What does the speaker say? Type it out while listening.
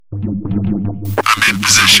I'm in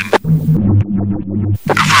position.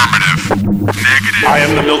 Affirmative. Negative. I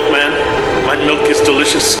am the milkman. My milk is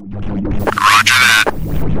delicious. Roger that.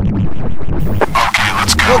 Okay,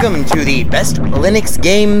 let's go. Welcome to the Best Linux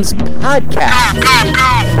Games Podcast.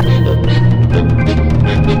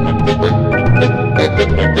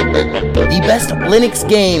 The best Linux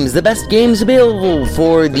games, the best games available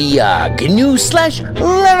for the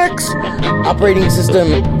GNU/Linux operating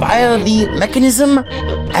system via the mechanism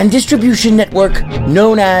and distribution network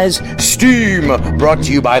known as Steam, brought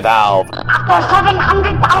to you by Valve. After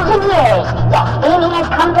 700,000 years, yes, Steam has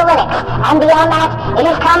come to Linux, and beyond that, it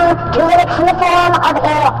has come to Linux in the form of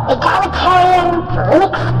an egalitarian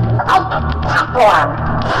Linux-like platform,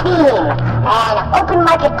 Steam, an open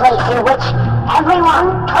marketplace in which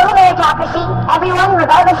everyone, total meritocracy, everyone,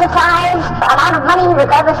 regardless of size, amount of money,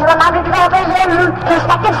 regardless of amount of developers, and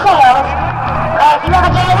prospective sales, if you have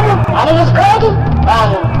a game, and it is good, then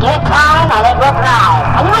give it time, and it will thrive,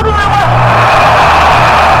 and you will be rewarded.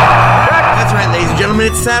 That's right, ladies and gentlemen,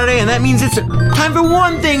 it's Saturday, and that means it's time for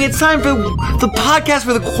one thing. It's time for the podcast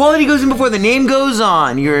where the quality goes in before the name goes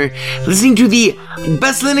on. You're listening to the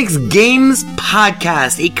Best Linux Games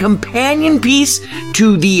Podcast, a companion piece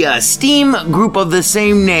to the Steam group of the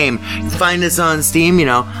same name. Find us on Steam,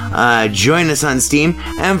 join us on Steam,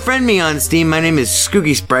 and friend me on Steam. My name is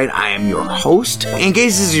Skooky Sprite. I am your host. In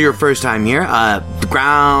case this is your first time here, the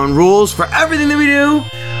ground rules for everything that we do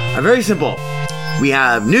are very simple. We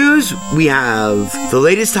have news, we have the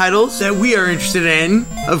latest titles that we are interested in,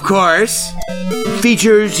 of course,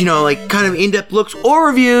 features, kind of in-depth looks or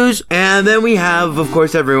reviews, and then we have, of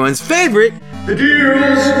course, everyone's favorite, the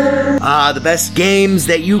deals! The best games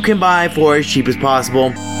that you can buy for as cheap as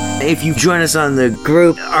possible. If you join us on the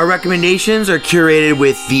group, our recommendations are curated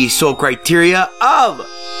with the sole criteria of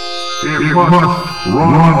it must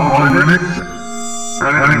run on Linux,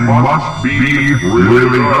 and it must be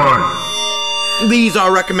really good. These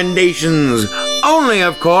are recommendations only,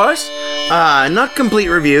 of course, not complete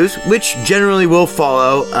reviews, which generally will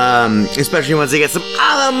follow, especially once they get some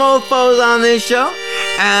other mofos on this show.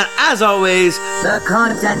 And as always, the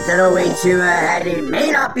content that awaits you ahead may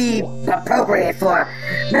not be appropriate for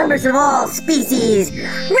members of all species,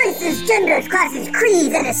 races, genders, classes,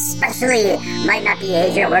 creeds, and especially might not be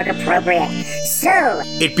age or work appropriate. So,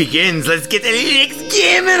 it begins. Let's get the Linux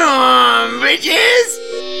gaming on, bitches!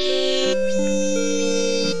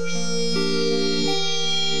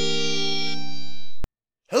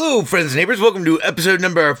 Hello, friends and neighbors. Welcome to episode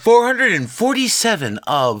number 447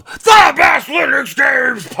 of the Best Linux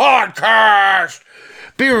Games Podcast,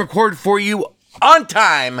 being recorded for you on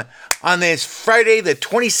time on this Friday, the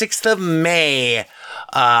 26th of May,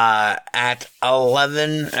 at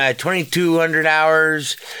 2200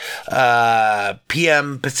 hours,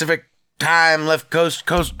 p.m. Pacific time, left coast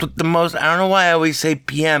with the most. I don't know why I always say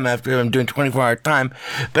PM after I'm doing 24-hour time.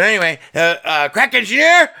 But anyway, crack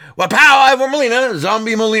engineer, wapow, Ivor Molina,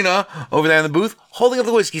 zombie Molina, over there in the booth, holding up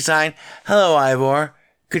the whiskey sign. Hello, Ivor.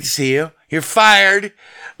 Good to see you. You're fired.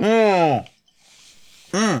 That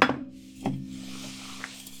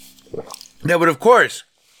would, of course,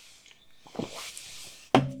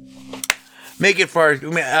 make it for our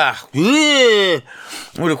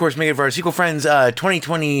sequel friends,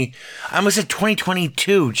 2020, I almost said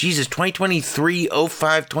 2022, Jesus, 2023,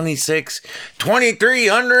 05, 26,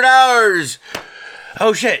 2300 hours.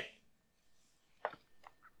 Oh, shit.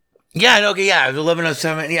 Yeah, okay, yeah, it was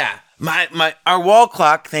 11:07, yeah. Our wall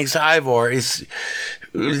clock, thanks to Ivor, is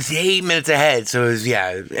 8 minutes ahead, so it was,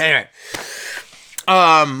 yeah, anyway.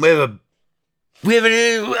 We have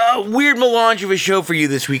a weird melange of a show for you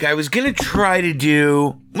this week. I was going to try to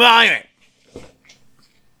do... Well,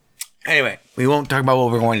 anyway, we won't talk about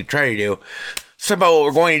what we're going to try to do. Let's talk about what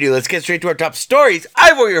we're going to do. Let's get straight to our top stories.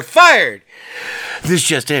 Ivor, you're fired! This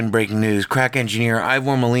just in, breaking news. Crack engineer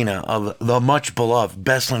Ivor Molina of the much-beloved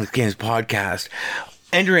Best Linux Games Podcast,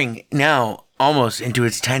 entering now almost into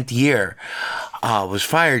its 10th year, was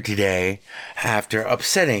fired today after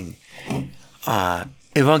upsetting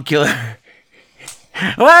avuncular...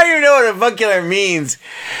 Well, I don't even know what avuncular means.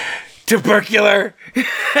 Tubercular.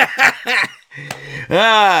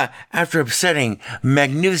 After upsetting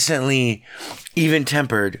magnificently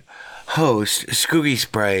even-tempered host Skooky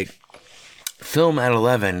Sprite, film at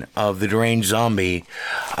 11 of the deranged zombie,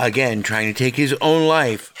 again trying to take his own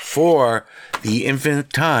life for the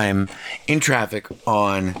infinite time in traffic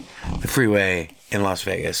on the freeway in Las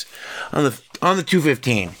Vegas on the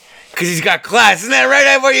 215. Because he's got class. Isn't that right,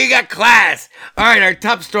 Ivor? You got class. All right, our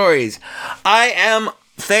top stories. I am,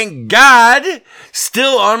 thank God,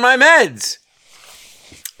 still on my meds.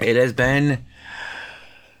 It has been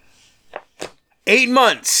 8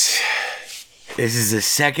 months. This is the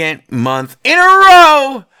second month in a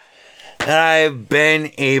row that I've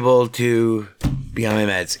been able to be on my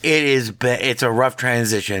meds. It's a rough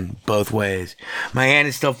transition both ways. My hand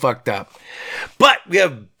is still fucked up. But we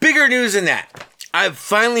have bigger news than that. I've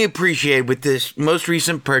finally appreciated with this most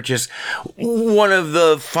recent purchase one of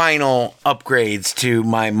the final upgrades to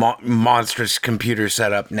my monstrous computer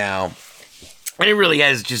setup now. And it really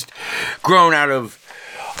has just grown out of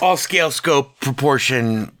all scale, scope,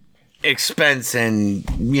 proportion, expense, and,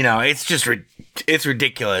 it's just, it's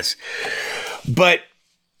ridiculous. But,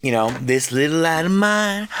 this little light of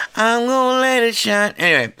mine, I'm gonna let it shine.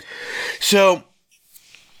 Anyway, so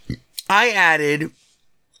I have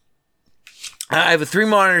a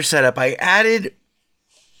 3-monitor setup. I added,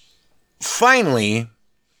 finally,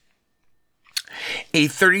 a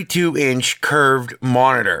 32-inch curved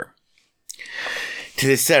monitor to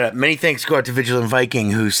this setup. Many thanks go out to Vigilant Viking,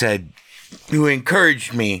 who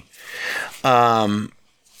encouraged me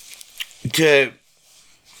to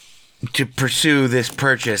pursue this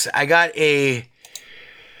purchase. I got it's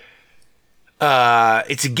a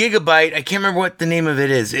Gigabyte. I can't remember what the name of it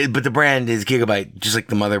is, but the brand is Gigabyte, just like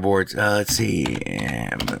the motherboards. Let's see.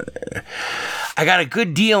 I got a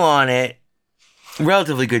good deal on it.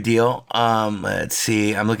 Relatively good deal. Let's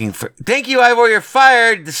see. I'm looking for... Thank you, Ivor, you're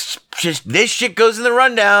fired. This shit goes in the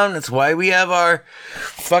rundown. That's why we have our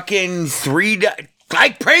fucking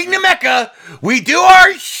like praying to Mecca, we do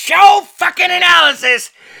our show fucking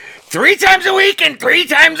analysis 3 times a week and 3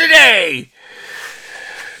 times a day.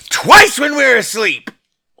 Twice when we're asleep.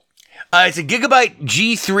 It's a Gigabyte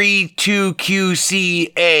G3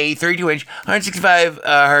 2QCA 32-inch, 165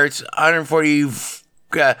 hertz,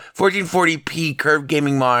 1440p curved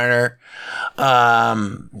gaming monitor.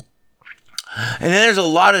 And then there's a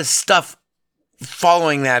lot of stuff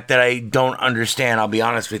following that I don't understand, I'll be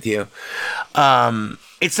honest with you.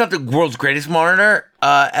 It's not the world's greatest monitor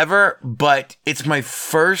ever, but it's my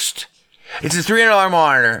first... It's a $300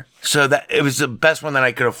 monitor, so that it was the best one that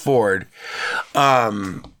I could afford.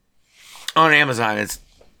 On Amazon, it's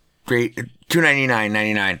great,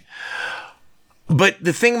 $299.99. But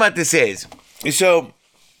the thing about this is, so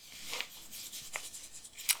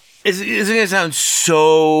it's gonna sound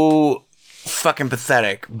so fucking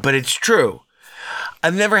pathetic, but it's true.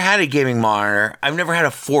 I've never had a gaming monitor. I've never had a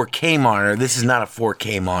 4K monitor. This is not a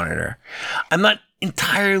 4K monitor. I'm not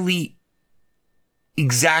entirely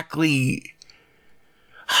exactly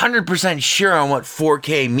 100% sure on what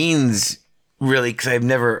 4K means, really, because I've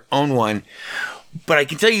never owned one. But I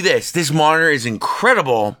can tell you this monitor is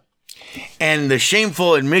incredible. And the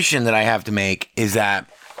shameful admission that I have to make is that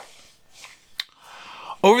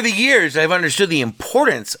over the years, I've understood the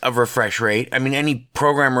importance of refresh rate. I mean, any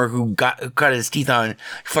programmer who cut his teeth on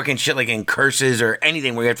fucking shit like in curses or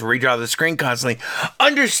anything where you have to redraw the screen constantly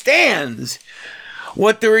understands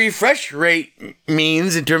what the refresh rate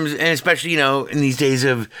means in terms, and especially, in these days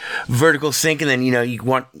of vertical sync, and then, you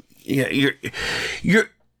want, your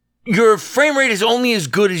frame rate is only as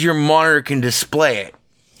good as your monitor can display it.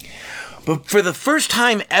 But for the first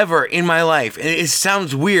time ever in my life, and it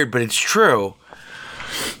sounds weird, but it's true,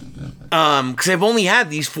 because I've only had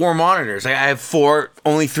these 4 monitors. I have 4,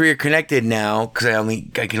 only 3 are connected now, because I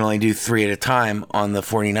can only do 3 at a time on the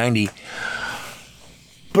 4090.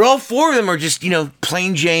 But all 4 of them are just,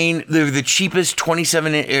 plain Jane. They're the cheapest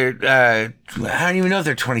 27 inch. I don't even know if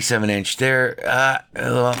they're 27 inch. They're,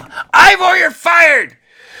 Ivor, you're fired!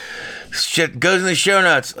 Shit goes in the show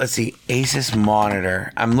notes. Let's see. Asus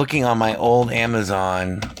monitor. I'm looking on my old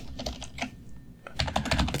Amazon.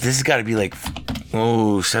 But this has got to be like,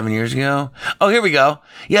 7 years ago. Oh, here we go.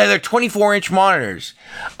 Yeah, they're 24-inch monitors.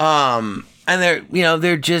 And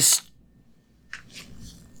they're just,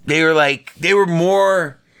 they were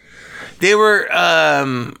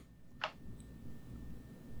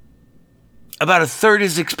about a third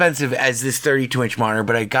as expensive as this 32-inch monitor,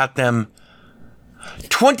 but I got them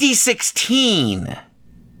 2016.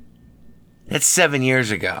 That's 7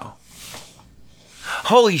 years ago.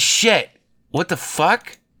 Holy shit. What the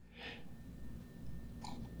fuck?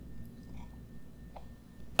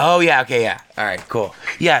 Oh, yeah, okay, yeah. All right, cool.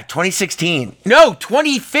 Yeah, 2016. No,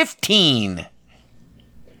 2015.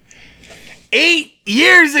 8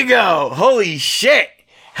 years ago. Holy shit.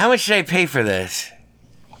 How much did I pay for this?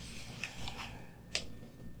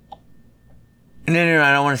 No,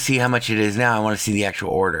 I don't want to see how much it is now. I want to see the actual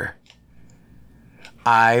order.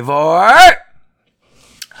 Ivor!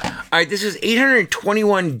 Alright, this is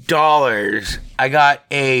 $821. I got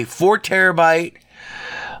a 4 terabyte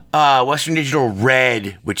Western Digital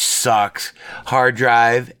Red, which sucks, hard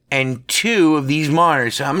drive, and 2 of these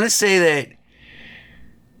monitors. So I'm going to say that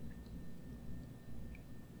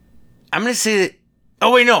I'm going to say that,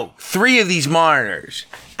 oh wait, no, 3 of these monitors.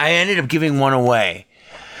 I ended up giving one away.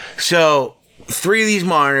 So 3 of these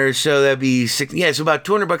monitors, so that'd be 6, yeah, so about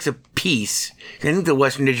 $200 a piece. I think the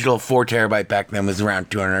Western Digital 4 terabyte back then was around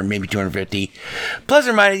 200, maybe 250, plus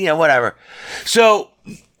or minus, whatever. So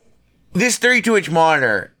this 32-inch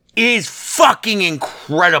monitor is fucking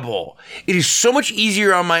incredible. It is so much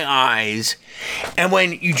easier on my eyes, and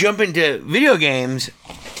when you jump into video games,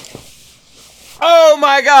 oh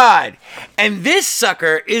my god! And this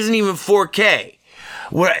sucker isn't even 4K.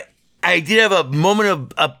 What I did have a moment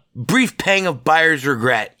of a brief pang of buyer's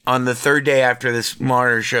regret on the 3rd day after this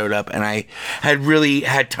monitor showed up, and I had really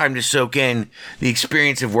had time to soak in the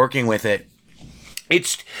experience of working with it.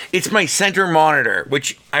 It's my center monitor,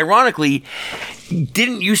 which ironically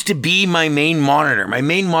didn't used to be my main monitor. My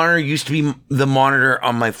main monitor used to be the monitor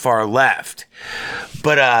on my far left,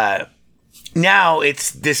 but now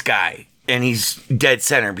it's this guy, and he's dead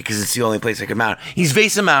center because it's the only place I can mount. He's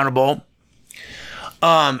VESA mountable.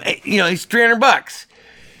 He's $300.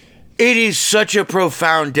 It is such a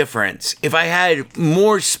profound difference. If I had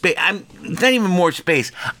more space, not even more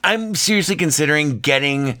space. I'm seriously considering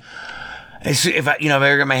getting, if I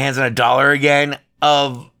ever get my hands on $1 again,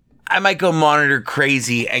 I might go monitor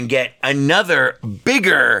crazy and get another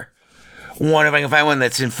bigger one if I can find one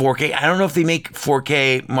that's in 4K. I don't know if they make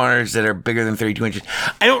 4K monitors that are bigger than 32 inches.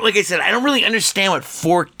 Like I said, I don't really understand what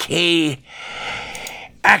 4K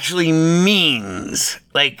actually means.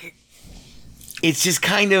 Like, it's just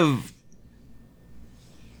kind of,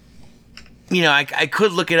 I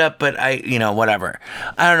could look it up, but whatever.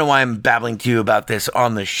 I don't know why I'm babbling to you about this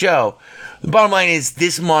on the show. The bottom line is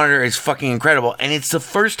this monitor is fucking incredible, and it's the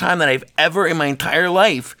first time that I've ever in my entire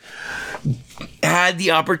life had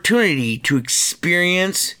the opportunity to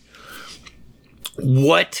experience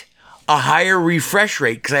what a higher refresh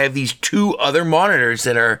rate, because I have these 2 other monitors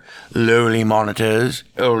that are older monitors.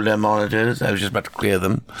 I was just about to clear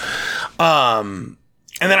them. And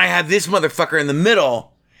then I have this motherfucker in the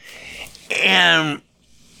middle, and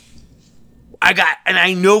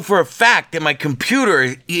I know for a fact that my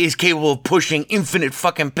computer is capable of pushing infinite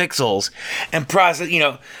fucking pixels and process,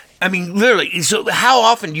 literally. So how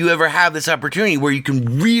often do you ever have this opportunity where you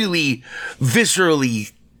can really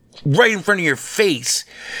viscerally, right in front of your face,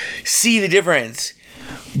 see the difference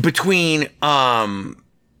between the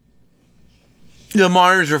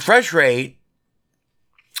monitor's refresh rate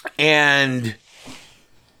and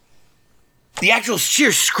the actual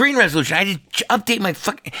sheer screen resolution? I did update my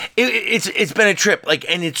it's been a trip,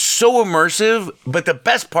 and it's so immersive, but the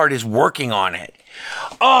best part is working on it.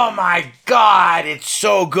 Oh my god, it's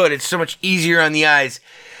so good. It's so much easier on the eyes.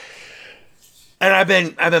 And I've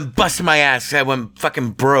been busting my ass 'cause I went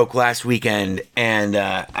fucking broke last weekend, and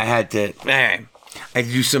I had to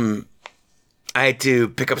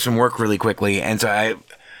pick up some work really quickly, and so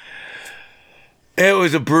it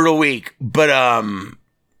was a brutal week. But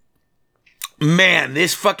man,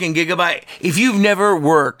 this fucking Gigabyte, if you've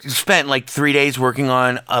never spent like 3 days working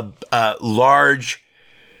on a large,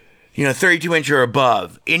 32 inch or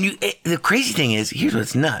above, and the crazy thing is, here's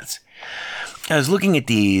what's nuts. I was looking at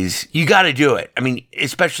these. You got to do it. I mean,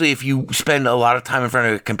 especially if you spend a lot of time in front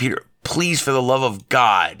of a computer. Please, for the love of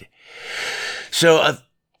God. So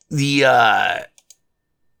they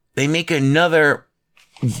make another,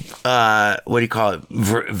 what do you call it?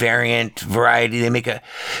 Variety.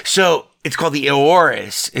 So it's called the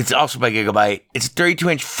Aorus. It's also by Gigabyte. It's 32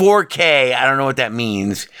 inch 4K. I don't know what that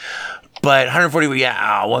means. But 140, 1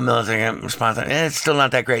 millisecond response time. It's still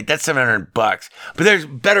not that great. That's $700. But there's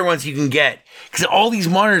better ones you can get. Because all these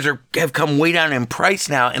monitors have come way down in price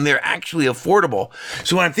now, and they're actually affordable.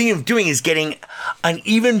 So what I'm thinking of doing is getting an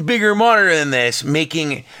even bigger monitor than this,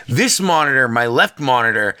 making this monitor my left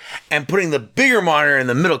monitor, and putting the bigger monitor in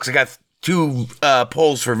the middle, because I got 2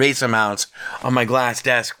 poles for VESA mounts on my glass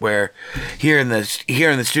desk, where here in the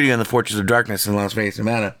studio in the Fortress of Darkness in Las Vegas,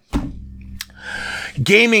 Nevada.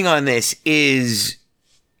 Gaming on this is,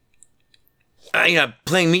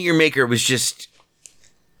 playing Meet Your Maker was just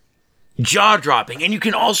jaw-dropping. And you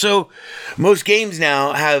can also, most games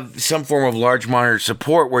now have some form of large monitor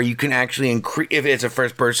support where you can actually increase, if it's a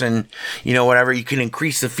first person, whatever, you can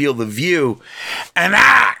increase the field of view. And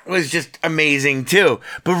that was just amazing too.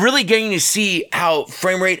 But really getting to see how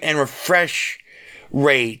frame rate and refresh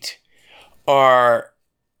rate are,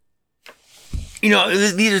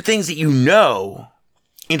 these are things that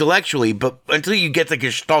intellectually, but until you get the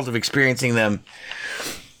gestalt of experiencing them,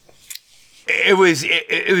 it was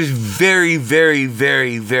very, very,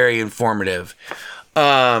 very, very informative.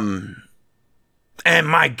 And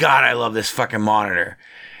my God, I love this fucking monitor.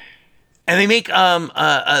 And they make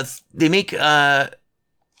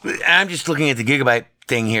I'm just looking at the gigabyte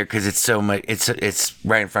thing here because it's so much. It's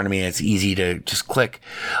right in front of me. And it's easy to just click.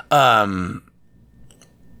 For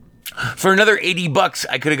another $80,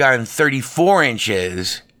 I could have gotten 34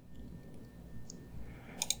 inches.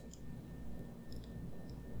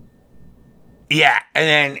 Yeah, and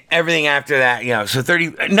then everything after that, so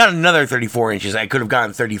not another 34 inches. I could have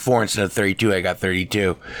gotten 34 instead of 32. I got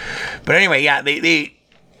 32. But anyway, yeah, they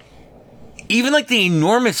even like the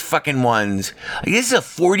enormous fucking ones. Like this is a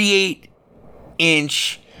 48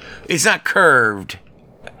 inch. It's not curved,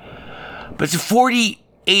 but it's a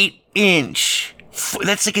 48 inch.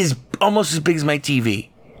 That's like almost as big as my TV.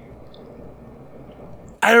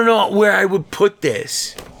 I don't know where I would put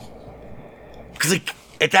this. Because like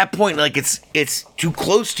at that point, like it's too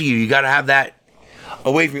close to you. You got to have that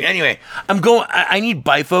away from you. Anyway, I need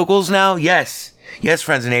bifocals now. Yes,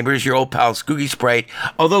 friends and neighbors, your old pal Skooky Sprite.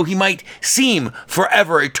 Although he might seem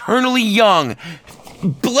forever, eternally young,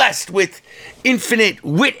 blessed with infinite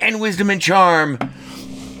wit and wisdom and charm,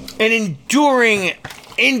 an enduring,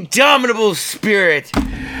 indomitable spirit.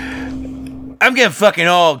 I'm getting fucking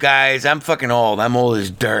old, guys. I'm fucking old. I'm old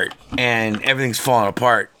as dirt, and everything's falling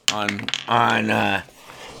apart on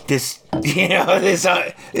this,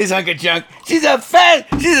 this hunk of junk. She's the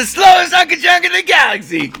slowest hunk of junk in the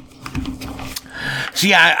galaxy. So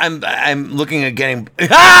yeah, I'm looking at getting.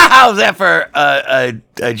 How's that for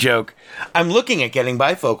a joke? I'm looking at getting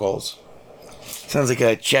bifocals. Sounds like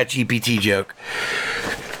a ChatGPT joke.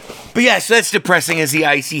 But yeah, so that's depressing as the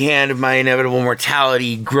icy hand of my inevitable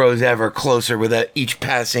mortality grows ever closer with each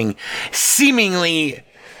passing, seemingly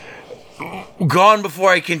gone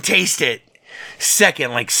before I can taste it.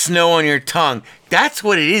 Second, like snow on your tongue. That's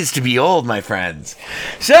what it is to be old, my friends.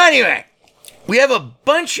 So anyway, we have a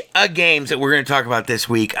bunch of games that we're going to talk about this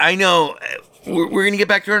week. I know we're going to get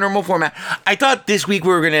back to our normal format. I thought this week we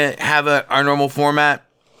were going to have our normal format,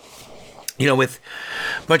 with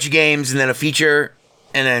a bunch of games and then a feature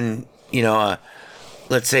and then, a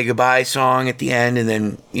let's say goodbye song at the end and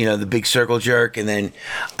then, the big circle jerk. And then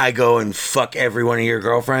I go and fuck every one of your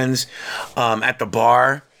girlfriends at the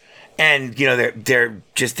bar. And, they're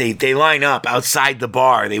just, they line up outside the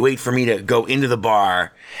bar. They wait for me to go into the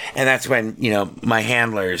bar. And that's when, my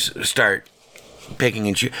handlers start picking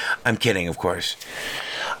and choosing. I'm kidding, of course.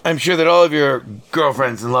 I'm sure that all of your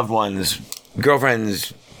girlfriends and loved ones,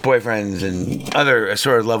 girlfriends, boyfriends, and other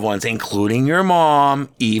assorted loved ones, including your mom,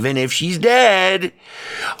 even if she's dead,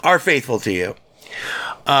 are faithful to you.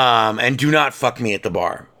 And do not fuck me at the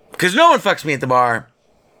bar. Because no one fucks me at the bar.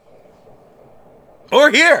 Or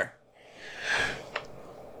here.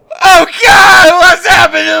 Oh, God, what's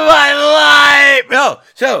happened to my life? No,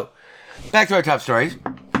 so, back to our top stories.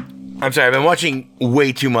 I'm sorry, I've been watching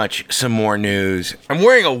way too much some more news. I'm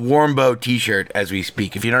wearing a Warmbo t-shirt as we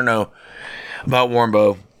speak. If you don't know about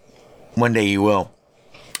Warmbo, one day you will.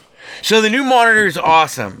 So the new monitor is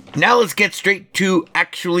awesome. Now let's get straight to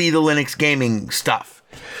actually the Linux gaming stuff.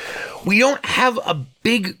 We don't have a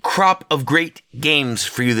big crop of great games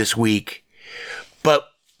for you this week, but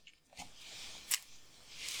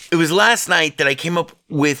it was last night that I came up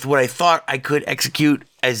with what I thought I could execute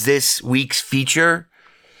as this week's feature.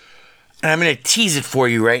 And I'm going to tease it for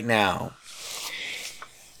you right now.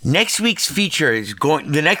 Next week's feature is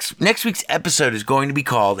next week's episode is going to be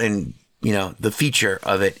called, and the feature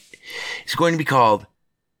of it is going to be called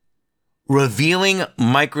Revealing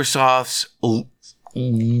Microsoft's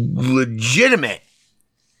Legitimate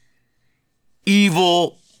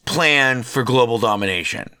Evil Plan for Global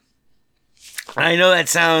Domination. I know that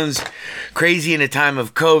sounds crazy in a time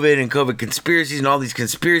of COVID and COVID conspiracies and all these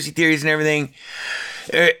conspiracy theories and everything.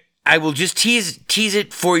 I will just tease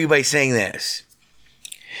it for you by saying this.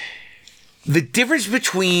 The difference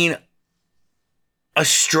between a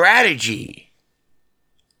strategy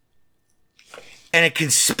and a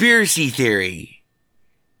conspiracy theory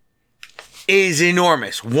is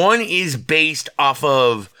enormous. One is based off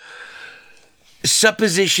of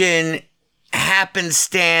supposition,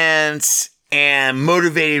 happenstance, and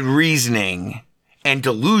motivated reasoning and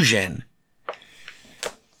delusion.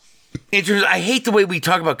 I hate the way we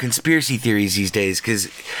talk about conspiracy theories these days, because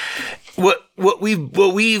what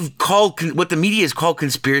the media has called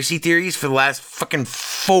conspiracy theories for the last fucking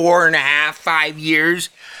 4.5-5 years,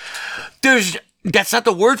 that's not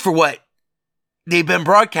the word for what they've been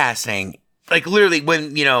broadcasting. Like literally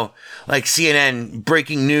when, like CNN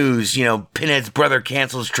breaking news, Pinhead's brother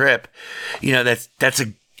cancels trip,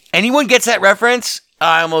 anyone gets that reference?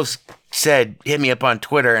 I almost said, hit me up on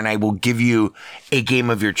Twitter and I will give you a game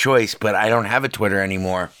of your choice, but I don't have a Twitter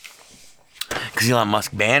anymore because Elon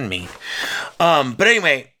Musk banned me. But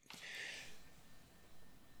anyway,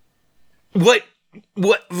 what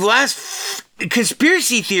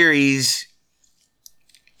conspiracy theories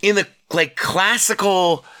in the like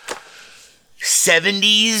classical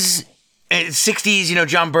 70s and 60s,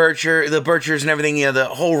 John Bircher, the Birchers and everything, the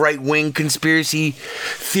whole right-wing conspiracy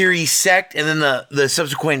theory sect, and then the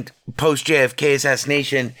subsequent post-JFK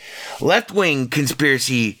assassination left-wing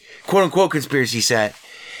conspiracy, quote-unquote conspiracy set.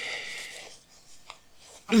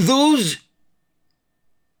 Those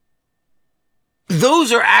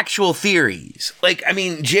are actual theories. Like, I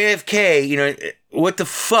mean, JFK, what the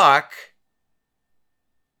fuck?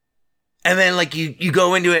 And then, like, you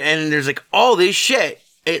go into it, and there's, like, all this shit.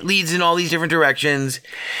 It leads in all these different directions,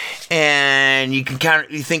 and you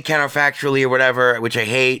think counterfactually or whatever, which I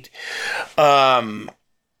hate. But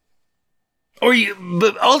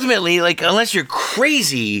ultimately, like, unless you're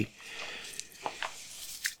crazy,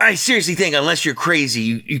 I seriously think unless you're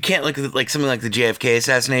crazy, you can't look at like something like the JFK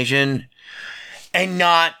assassination and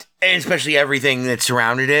especially everything that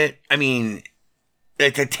surrounded it. I mean,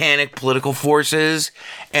 the titanic political forces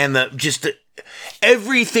and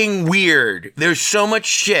everything weird. There's so much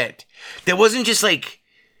shit that wasn't just like,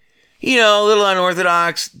 a little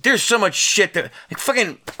unorthodox. There's so much shit that, like,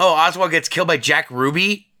 fucking, Oswald gets killed by Jack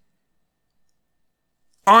Ruby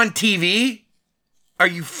on TV? Are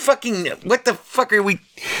you fucking, what the fuck are we,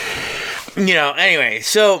 anyway,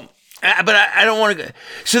 so, but I don't want to go,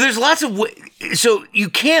 so there's lots of, so you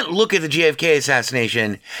can't look at the JFK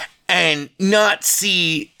assassination and not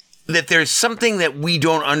see that there's something that we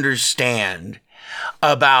don't understand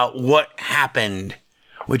about what happened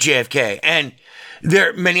with JFK. And there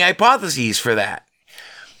are many hypotheses for that.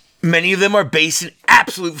 Many of them are based in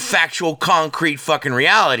absolute factual, concrete fucking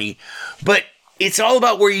reality. But it's all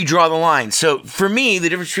about where you draw the line. So for me, the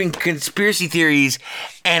difference between conspiracy theories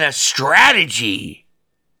and a strategy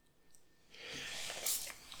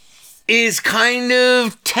is kind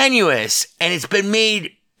of tenuous. And it's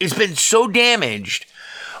been so damaged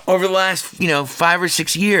over the last, 5 or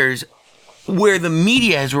 6 years, where the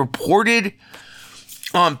media has reported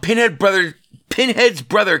on Pinhead's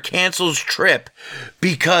brother cancels trip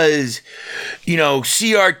because,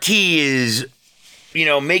 CRT is,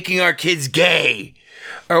 making our kids gay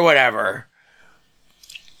or whatever.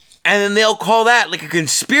 And then they'll call that like a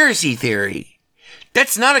conspiracy theory.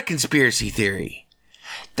 That's not a conspiracy theory.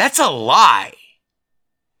 That's a lie.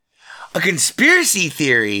 A conspiracy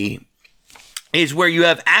theory is where you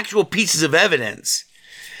have actual pieces of evidence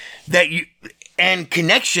and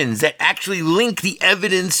connections that actually link the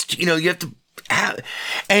evidence to, you have to have,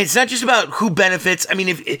 and it's not just about who benefits. I mean,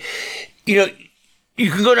 if you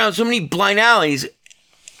can go down so many blind alleys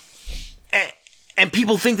and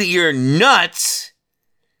people think that you're nuts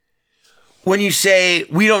when you say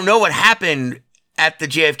we don't know what happened at the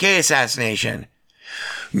JFK assassination.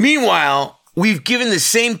 Meanwhile, we've given the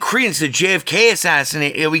same credence to JFK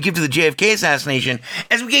assassination. We give to the JFK assassination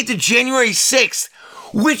as we gave to January 6th,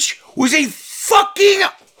 which was a fucking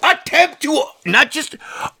attempt to not just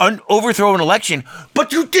overthrow an election, but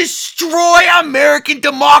to destroy American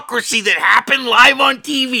democracy that happened live on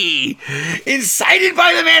TV, incited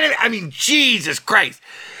by the man. I mean, Jesus Christ.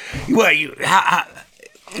 Well,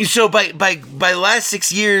 so by the last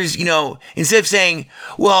 6 years, instead of saying,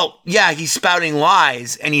 well, yeah, he's spouting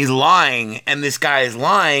lies and he's lying and this guy is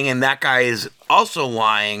lying and that guy is also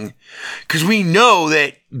lying, because we know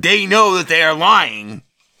that they know that they are lying.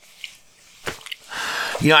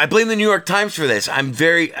 I blame the New York Times for this. I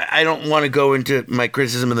don't want to go into my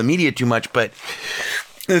criticism of the media too much, but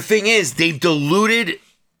the thing is, they've diluted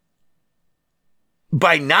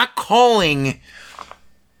by not calling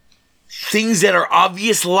things that are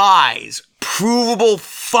obvious lies, provable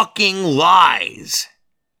fucking lies.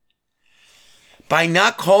 By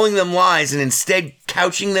not calling them lies and instead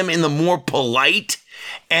couching them in the more polite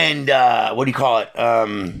and,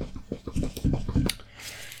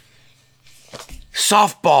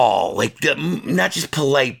 softball, like not just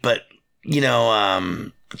polite, but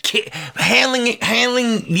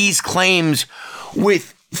handling these claims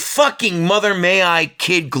with fucking mother may I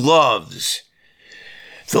kid gloves,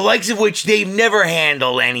 the likes of which they've never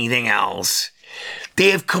handled anything else.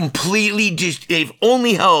 They have they've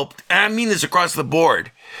only helped, and I mean this across the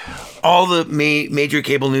board, all the major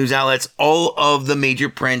cable news outlets, all of the major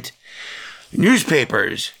print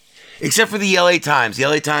newspapers, except for the LA Times. The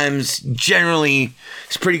LA Times generally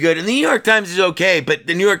is pretty good, and the New York Times is okay, but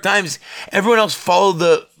the New York Times, everyone else followed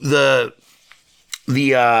the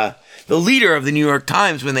leader of the New York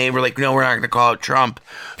Times when they were like, no, we're not going to call out Trump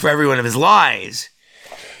for every one of his lies,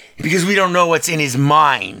 because we don't know what's in his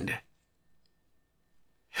mind.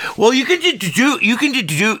 Well, you just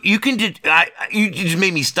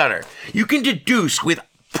made me stutter. You can deduce with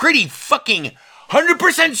pretty fucking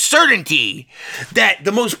 100% certainty that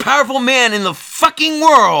the most powerful man in the fucking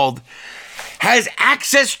world has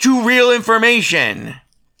access to real information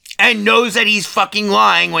and knows that he's fucking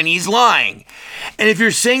lying when he's lying. And if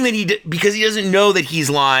you're saying that because he doesn't know that he's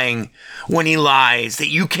lying when he lies, that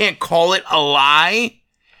you can't call it a lie,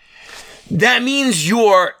 that means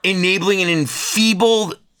you're enabling an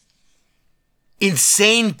enfeebled,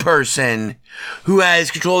 insane person who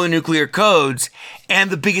has control of the nuclear codes and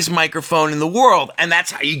the biggest microphone in the world. And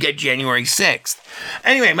that's how you get January 6th.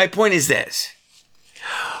 Anyway, my point is this.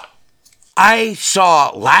 I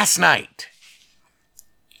saw last night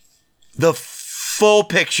the full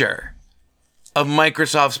picture of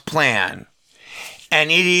Microsoft's plan, and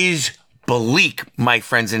it is bleak, my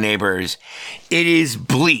friends and neighbors. It is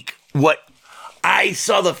bleak. What I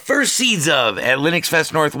saw the first seeds of at Linux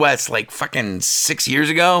Fest Northwest like fucking 7 years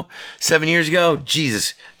ago,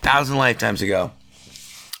 Jesus, 1,000 lifetimes ago,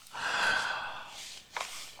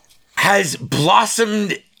 has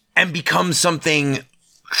blossomed and become something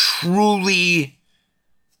truly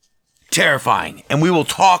terrifying. And we will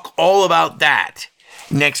talk all about that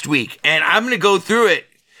next week. And I'm going to go through it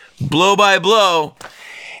blow by blow.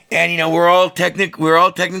 And, you know, we're all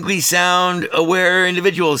technically sound aware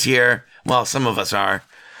individuals here. Well, some of us are.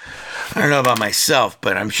 I don't know about myself,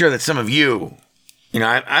 but I'm sure that some of you, you know,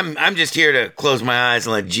 I'm just here to close my eyes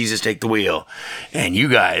and let Jesus take the wheel. And you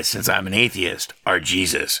guys, since I'm an atheist, are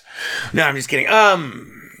Jesus. No, I'm just kidding.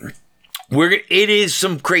 It is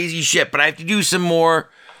some crazy shit, but I have to do some more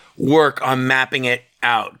work on mapping it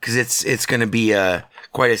out because it's going to be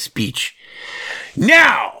quite a speech.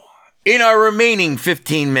 Now, in our remaining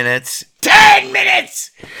 10 minutes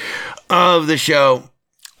of the show,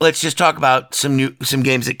 let's just talk about some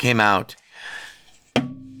games that came out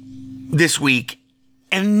this week,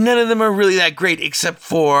 and none of them are really that great except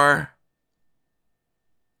for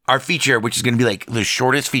our feature, which is going to be like the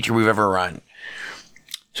shortest feature we've ever run.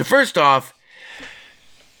 So first off,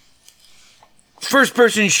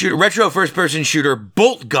 retro first-person shooter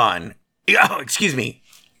bolt gun. Oh, excuse me.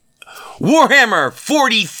 Warhammer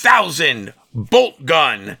 40,000 bolt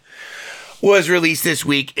gun was released this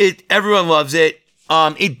week. Everyone loves it.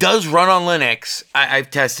 It does run on Linux. I've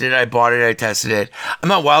tested it. I bought it. I tested it. I'm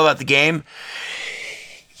not wild about the game.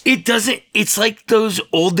 It doesn't. It's like those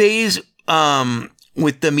old days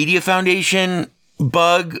with the Media Foundation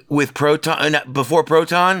bug with Proton before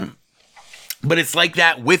Proton. But it's like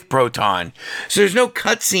that with Proton. So there's no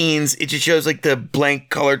cutscenes. It just shows like the blank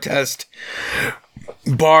color test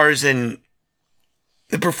bars, and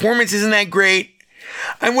the performance isn't that great.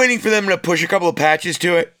 I'm waiting for them to push a couple of patches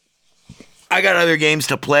to it. I got other games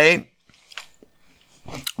to play.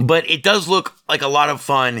 But it does look like a lot of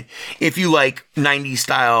fun if you like 90s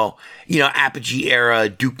style, you know, Apogee era,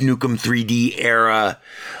 Duke Nukem 3D era,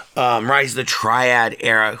 Rise of the Triad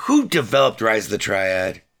era. Who developed Rise of the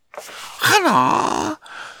Triad? I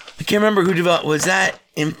can't remember who developed. Was that?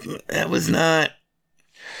 That was not.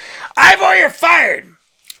 Ivor, you're fired!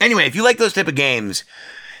 Anyway, if you like those type of games,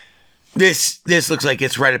 this looks like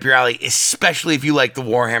it's right up your alley, especially if you like the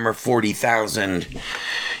Warhammer 40,000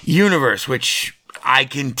 universe, which I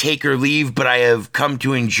can take or leave, but I have come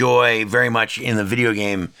to enjoy very much in the video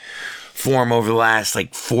game form over the last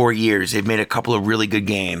like 4 years. They've made a couple of really good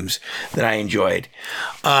games that I enjoyed.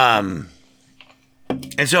 And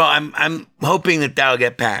so I'm hoping that that'll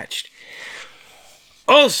get patched.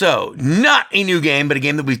 Also, not a new game, but a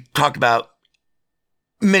game that we've talked about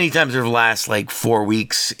many times over the last like 4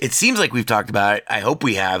 weeks. It seems like we've talked about it. I hope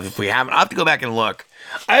we have. If we haven't, I'll have to go back and look.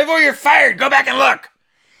 Ivor, you're fired. Go back and look.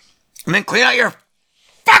 And then clean out your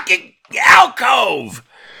fucking alcove.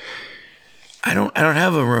 I don't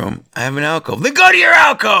have a room. I have an alcove. Then go to your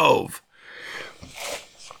alcove.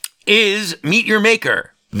 Is Meet Your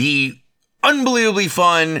Maker, the unbelievably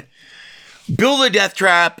fun build a death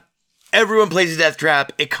trap. Everyone plays a death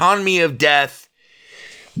trap. Economy of death.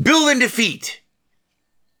 Build and defeat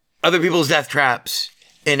other people's death traps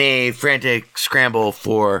in a frantic scramble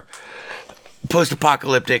for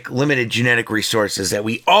post-apocalyptic limited genetic resources that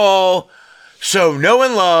we all so know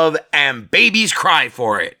and love, and babies cry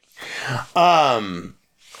for it.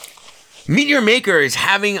 Meet Your Maker is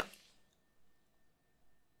having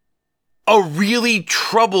a really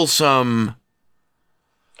troublesome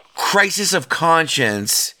crisis of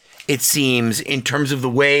conscience, it seems, in terms of the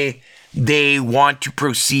way they want to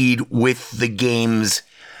proceed with the game's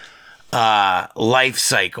life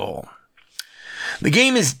cycle. The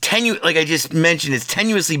game is like I just mentioned, it's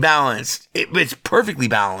tenuously balanced. It's perfectly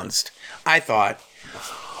balanced, I thought.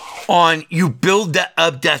 On you build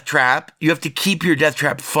a death trap, you have to keep your death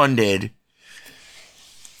trap funded.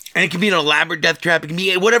 And it can be an elaborate death trap. It can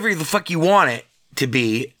be whatever the fuck you want it. to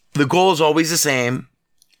be. The goal is always the same.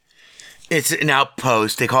 It's an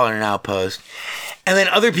outpost. They call it an outpost. And then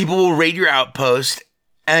other people will raid your outpost,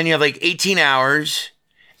 and then you have like 18 hours,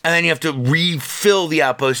 and then you have to refill the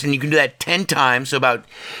outpost, and you can do that 10 times. So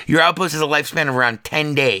your outpost has a lifespan of around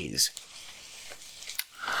 10 days.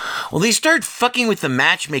 Well, they started fucking with the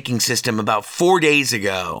matchmaking system about 4 days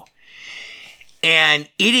ago. And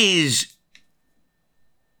it's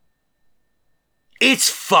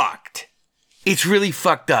fucked. It's really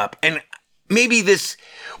fucked up. And maybe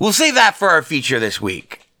we'll save that for our feature this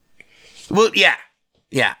week. Well, yeah.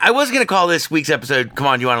 I was going to call this week's episode, Come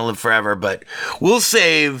On, Do You Want to Live Forever? But we'll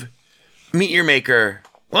save Meet Your Maker.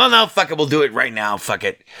 Well, no, fuck it. We'll do it right now. Fuck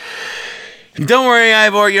it. Don't worry,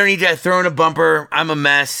 Ivor. You don't need to throw in a bumper. I'm a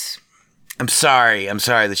mess. I'm sorry.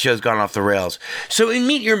 The show's gone off the rails. So in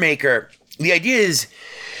Meet Your Maker, the idea is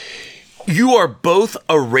you are both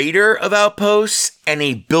a raider of outposts and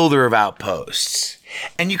a builder of outposts.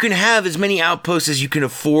 And you can have as many outposts as you can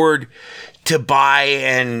afford to buy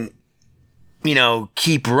and,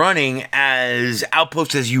 keep running as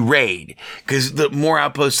outposts as you raid. Because the more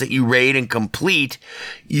outposts that you raid and complete,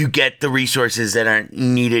 you get the resources that are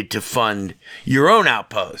needed to fund your own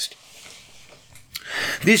outpost.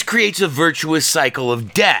 This creates a virtuous cycle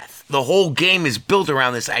of death. The whole game is built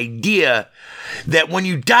around this idea that when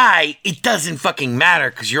you die, it doesn't fucking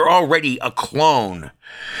matter because you're already a clone.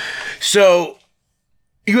 So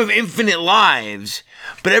you have infinite lives,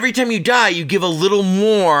 but every time you die, you give a little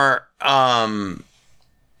more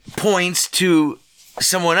points to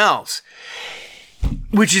someone else,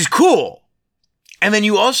 which is cool. And then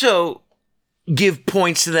you also give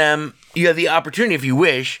points to them. You have the opportunity, if you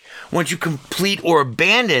wish, once you complete or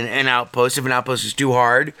abandon an outpost, if an outpost is too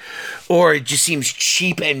hard, or it just seems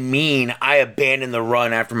cheap and mean, I abandon the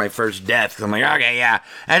run after my first death. Because I'm like, okay, yeah,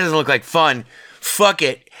 that doesn't look like fun. Fuck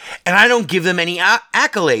it. And I don't give them any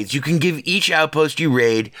accolades. You can give each outpost you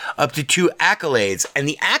raid up to 2 accolades. And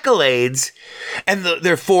the accolades, and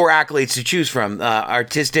there are 4 accolades to choose from.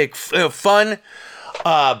 Artistic, fun,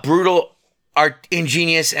 brutal,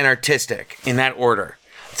 ingenious, and artistic, in that order.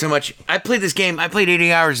 So much. I played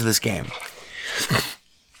 80 hours of this game.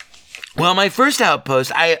 Well, my first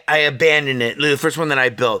outpost, I abandoned it. The first one that I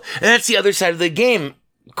built. And that's the other side of the game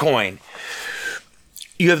coin.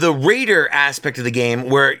 You have the raider aspect of the game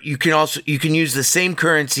where you can use the same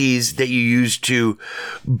currencies that you use to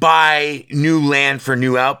buy new land for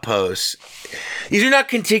new outposts. These are not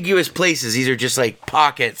contiguous places. These are just like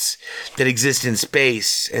pockets that exist in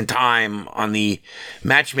space and time on the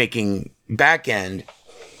matchmaking back end.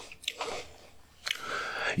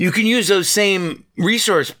 You can use those same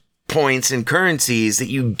resource points and currencies that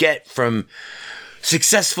you get from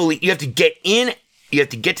successfully. You have to get in. You have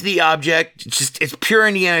to get to the object. It's pure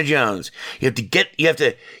Indiana Jones. You have to get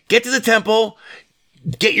to the temple,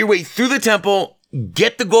 get your way through the temple,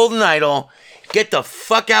 get the golden idol, get the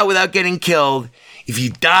fuck out without getting killed. If you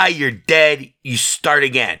die, you're dead. You start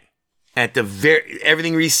again.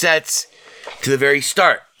 Everything resets to the very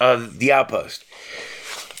start of the outpost.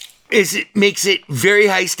 It makes it very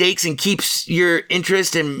high stakes and keeps your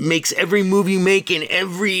interest and makes every move you make and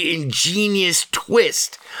every ingenious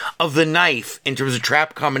twist of the knife in terms of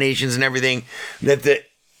trap combinations and everything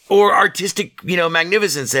or artistic,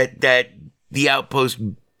 magnificence that the outpost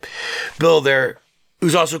builder,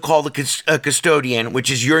 who's also called a custodian, which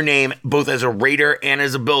is your name both as a raider and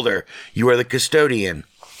as a builder. You are the custodian.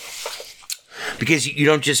 Because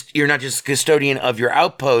you're not just custodian of your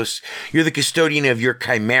outposts, you're the custodian of your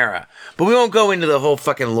chimera. But we won't go into the whole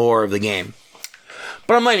fucking lore of the game.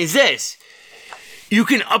 Bottom line is this. You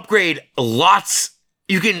can upgrade lots.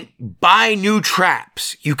 You can buy new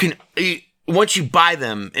traps. Once you buy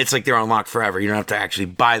them, it's like they're unlocked forever. You don't have to actually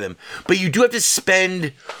buy them. But you do have to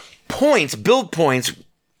spend points, build points,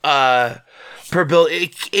 per build.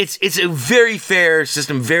 It's a very fair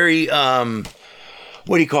system, very, what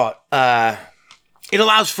do you call it? It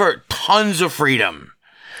allows for tons of freedom,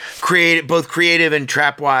 both creative and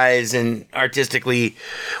trap-wise and artistically.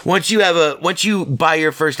 Once you buy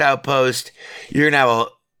your first outpost, you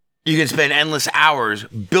can spend endless hours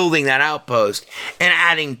building that outpost and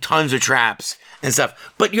adding tons of traps and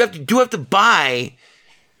stuff. But you have to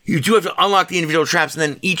unlock the individual traps, and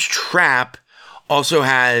then each trap also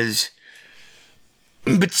has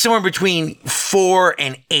somewhere between 4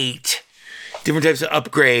 and 8 different types of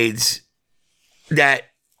upgrades that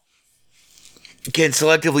can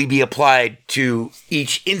selectively be applied to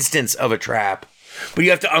each instance of a trap. But you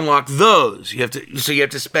have to unlock those. You have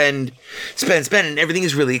to spend, and everything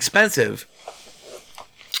is really expensive.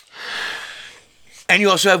 And you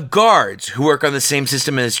also have guards who work on the same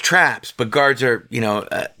system as traps, but guards are,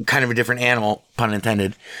 kind of a different animal, pun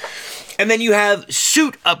intended. And then you have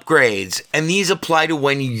suit upgrades, and these apply to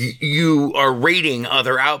when you are raiding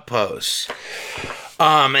other outposts.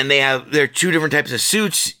 And there are 2 different types of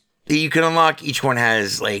suits that you can unlock. Each one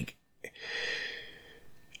has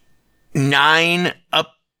 9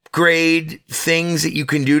 upgrade things that you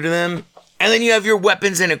can do to them. And then you have your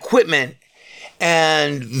weapons and equipment,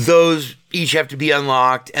 and those each have to be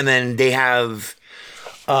unlocked. And then they have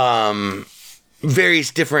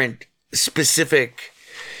various different specific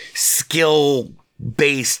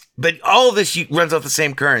skill-based, but all of this runs off the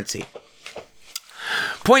same currency.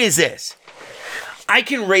 Point is this. I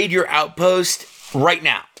can raid your outpost right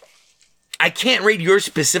now. I can't raid your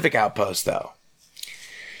specific outpost, though.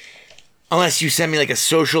 Unless you send me a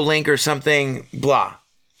social link or something, blah.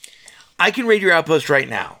 I can raid your outpost right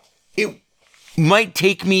now. It might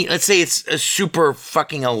take me, let's say it's a super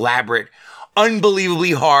fucking elaborate,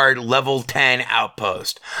 unbelievably hard level 10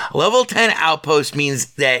 outpost. A level 10 outpost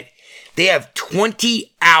means that they have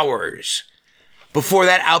 20 hours before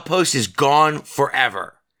that outpost is gone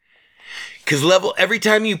forever. Because every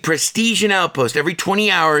time you prestige an outpost, every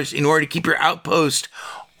 20 hours, in order to keep your outpost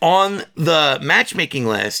on the matchmaking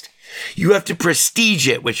list, you have to prestige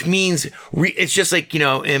it, which means it's just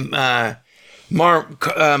in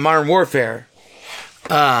Modern Warfare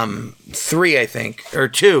 3, I think, or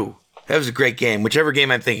 2. That was a great game, whichever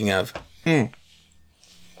game I'm thinking of. You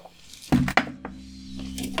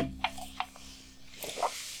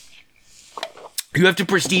have to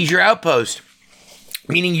prestige your outpost,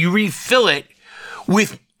 meaning you refill it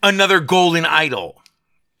with another golden idol.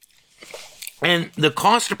 And the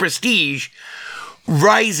cost of prestige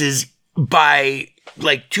rises by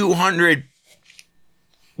 200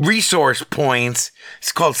 resource points.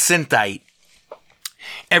 It's called synthite.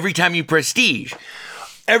 Every time you prestige.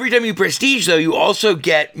 Every time you prestige, though, you also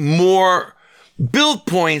get more build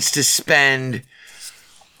points to spend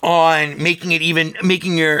on making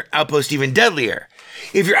your outpost even deadlier.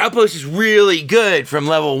 If your outpost is really good from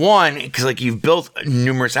level 1, because you've built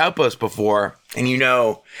numerous outposts before, and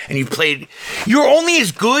you've played, you're only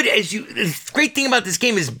as good as you. The great thing about this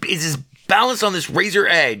game is this balance on this razor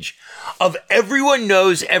edge of everyone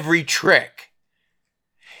knows every trick.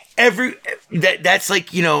 That's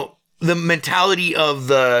the mentality of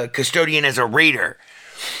the custodian as a raider.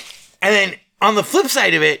 And then on the flip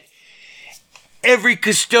side of it, every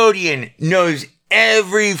custodian knows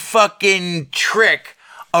every fucking trick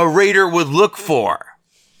a raider would look for.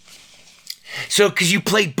 So, because you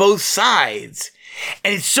play both sides.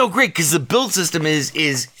 And it's so great because the build system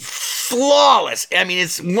is flawless. I mean,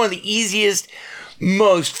 it's one of the easiest,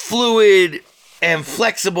 most fluid and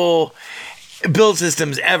flexible build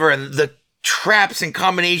systems ever. And the traps and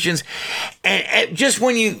combinations. And just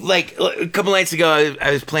when you, a couple nights ago,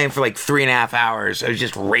 I was playing for 3.5 hours. I was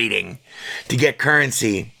just raiding to get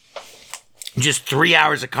currency. Just 3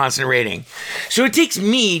 hours of constant raiding. So it takes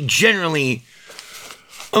me generally,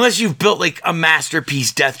 unless you've built a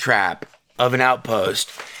masterpiece death trap of an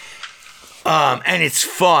outpost, and it's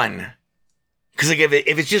fun. Because if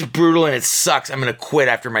it's just brutal and it sucks, I'm gonna quit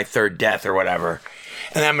after my 3rd death or whatever,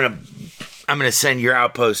 and I'm gonna send your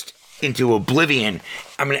outpost into oblivion.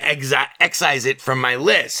 I'm gonna excise it from my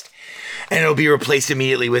list, and it'll be replaced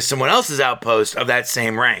immediately with someone else's outpost of that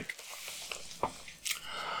same rank.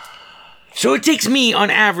 So it takes me, on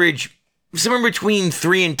average, somewhere between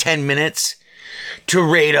 3 and 10 minutes to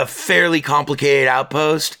raid a fairly complicated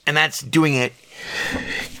outpost, and that's doing it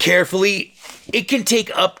carefully. It can take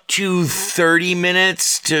up to 30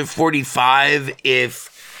 minutes to 45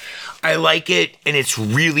 if I like it and it's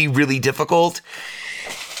really, really difficult.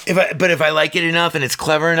 But if I like it enough and it's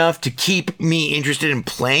clever enough to keep me interested in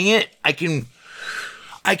playing it,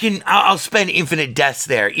 I'll spend infinite deaths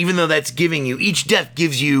there, even though each death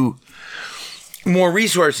gives you more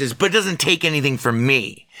resources, but it doesn't take anything from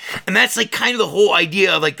me. And that's kind of the whole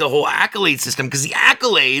idea of the whole accolade system, because the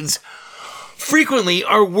accolades frequently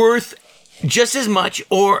are worth just as much,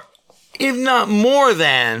 or if not more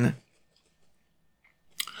than,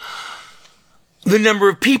 the number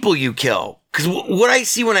of people you kill. Because what I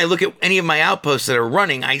see when I look at any of my outposts that are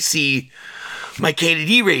running, I see my K to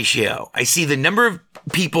D ratio. I see the number of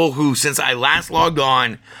people who, since I last logged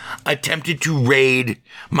on, attempted to raid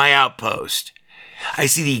my outpost. I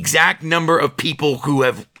see the exact number of people who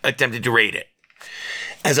have attempted to raid it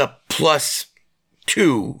as a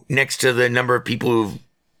 +2 next to the number of people who've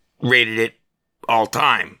raided it all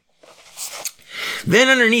time. Then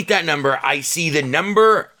underneath that number, I see the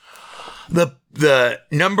number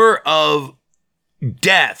of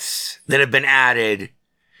deaths that have been added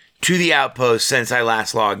to the outpost since I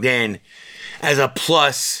last logged in as a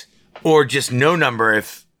plus or just no number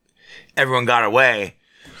if everyone got away,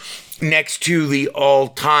 next to the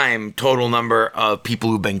all-time total number of people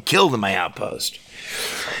who've been killed in my outpost.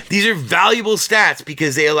 These are valuable stats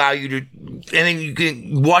because they allow you to, and then you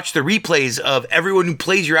can watch the replays of everyone who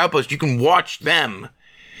plays your outpost. You can watch them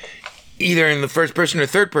either in the first person or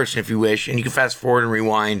third person if you wish, and you can fast forward and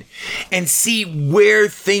rewind and see where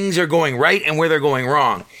things are going right and where they're going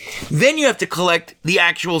wrong. Then you have to collect the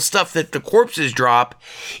actual stuff that the corpses drop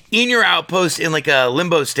in your outpost in like a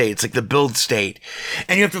limbo state. It's like the build state.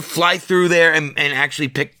 And you have to fly through there and actually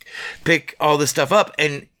pick all this stuff up.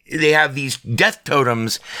 And they have these death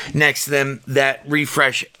totems next to them that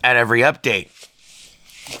refresh at every update.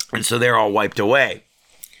 And so they're all wiped away.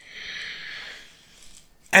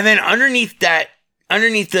 And then underneath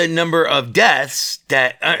the number of deaths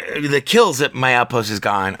that, the kills that my outpost has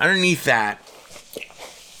gone, underneath that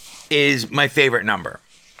is my favorite number.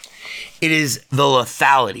 It is the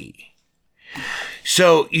lethality.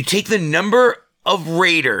 So you take the number of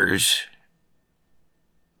raiders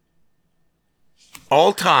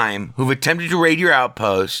all time who've attempted to raid your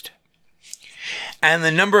outpost and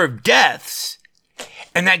the number of deaths,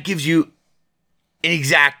 and that gives you an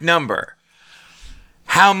exact number.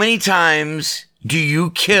 How many times do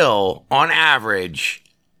you kill, on average,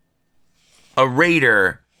 a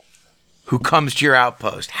raider who comes to your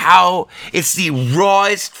outpost? It's the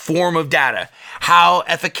rawest form of data. How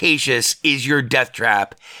efficacious is your death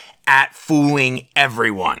trap at fooling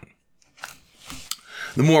everyone?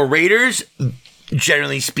 The more raiders,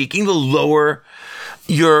 generally speaking, the lower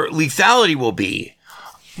your lethality will be.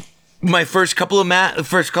 My first couple of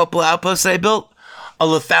outposts that I built, a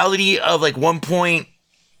lethality of like 1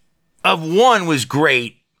 was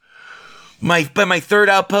great. By my third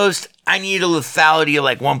outpost, I needed a lethality of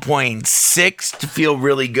like 1.6 to feel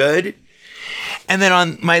really good. And then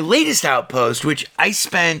on my latest outpost, which I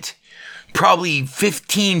spent probably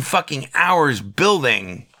 15 fucking hours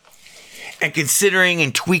building and considering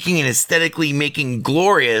and tweaking and aesthetically making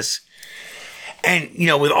glorious, and, you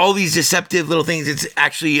know, with all these deceptive little things, it's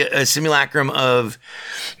actually a simulacrum of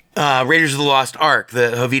Raiders of the Lost Ark,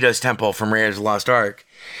 the Jovito's Temple from Raiders of the Lost Ark.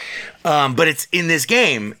 But it's in this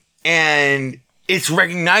game, and it's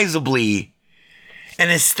recognizably and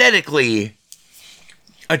aesthetically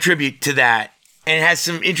a tribute to that. And it has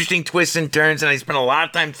some interesting twists and turns, and I spent a lot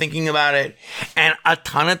of time thinking about it and a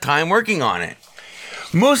ton of time working on it.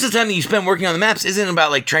 Most of the time that you spend working on the maps isn't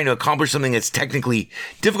about like trying to accomplish something that's technically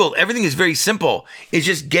difficult. Everything is very simple. It's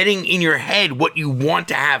just getting in your head what you want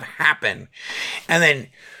to have happen. And then,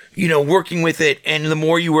 you know, working with it. And the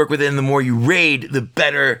more you work with it and the more you raid, the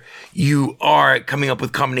better you are at coming up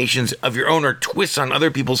with combinations of your own or twists on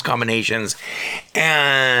other people's combinations.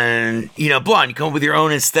 And, you know, blah, you come up with your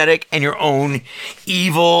own aesthetic and your own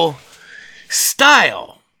evil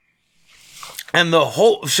style. And the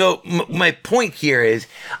whole, so my point here is,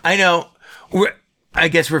 I know, I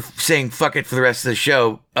guess we're saying fuck it for the rest of the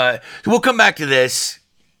show. We'll come back to this,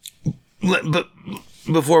 but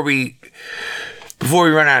before we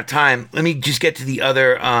run out of time, let me just get to the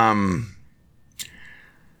other, oh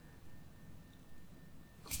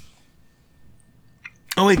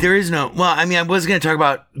wait, there is no, well, I mean, I was going to talk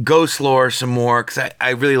about Ghost Lore some more, because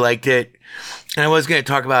I really liked it. And I was going to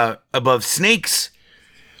talk about Above Snakes,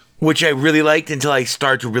 which I really liked until I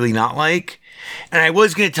started to really not like. And I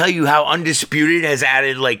was going to tell you how Undisputed has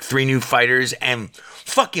added like 3 new fighters and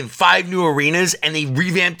fucking 5 new arenas, and they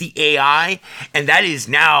revamped the AI, and that is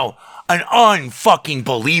now an unfucking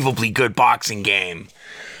believably good boxing game.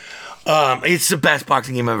 It's the best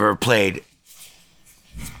boxing game I've ever played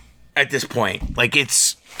at this point. Like it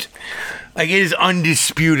is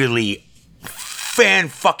undisputedly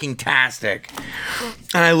fan-fucking-tastic.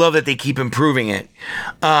 And I love that they keep improving it.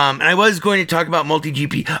 And I was going to talk about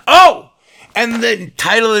multi-GP. Oh! And the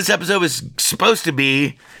title of this episode was supposed to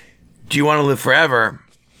be, Do You Want to Live Forever?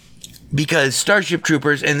 Because Starship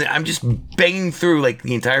Troopers, and I'm just banging through like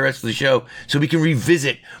the entire rest of the show so we can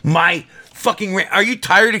revisit my fucking... Are you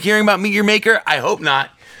tired of hearing about Meet Your Maker? I hope not.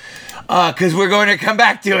 Because we're going to come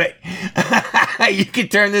back to it. You can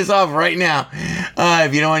turn this off right now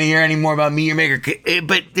if you don't want to hear any more about Meet Your Maker.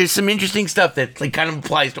 But there's some interesting stuff that like kind of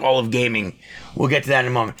applies to all of gaming. We'll get to that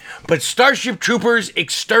in a moment. But Starship Troopers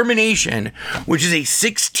Extermination, which is a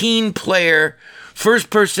 16-player,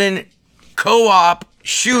 first-person co-op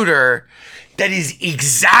shooter that is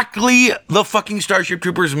exactly the fucking Starship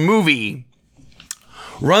Troopers movie,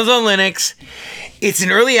 runs on Linux. It's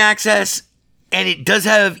an early access. And it does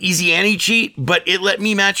have easy anti-cheat, but it let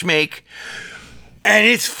me matchmake. And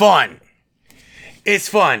it's fun. It's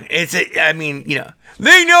fun. I mean, you know,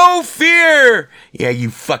 They know fear. Yeah, you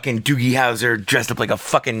fucking Doogie Howser dressed up like a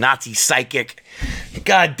fucking Nazi psychic.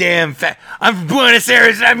 Goddamn I'm from Buenos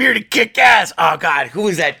Aires and I'm here to kick ass. Oh God, who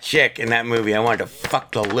was that chick in that movie? I wanted to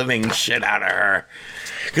fuck the living shit out of her.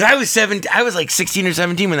 Because I was like 16 or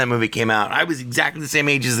 17 when that movie came out. I was exactly the same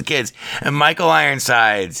age as the kids. And Michael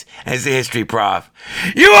Ironsides as the history prof.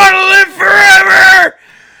 You want to live forever?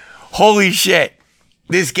 Holy shit.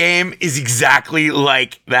 This game is exactly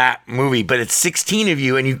like that movie, but it's 16 of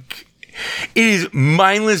you, and it is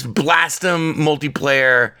mindless blastum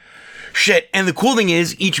multiplayer shit. And the cool thing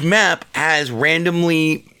is, each map has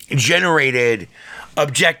randomly generated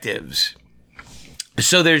objectives.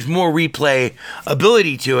 So there's more replay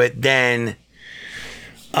ability to it than,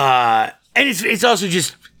 and it's also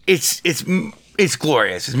just, it's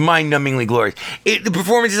glorious. It's mind-numbingly glorious. The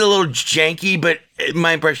performance is a little janky, but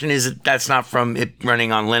my impression is that that's not from it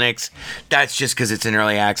running on Linux. That's just because it's in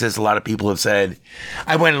early access. A lot of people have said,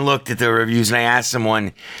 I went and looked at the reviews and I asked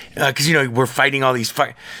someone, because, we're fighting all these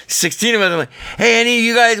 16 of us. I'm like, hey, any of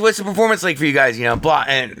you guys, what's the performance like for you guys? Blah.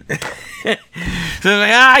 And so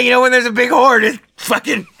I'm like, when there's a big horde, it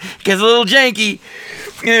fucking gets a little janky.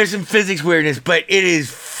 And there's some physics weirdness, but it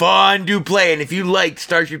is fun to play. And if you like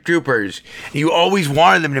Starship Troopers, and you always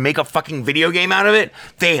wanted them to make a fucking video game out of it,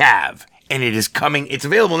 they have. And it is coming. It's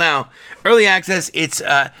available now. Early access. It's,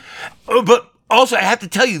 but also I have to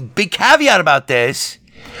tell you, big caveat about this,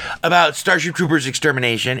 about Starship Troopers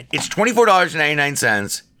Extermination. It's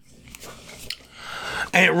 $24.99.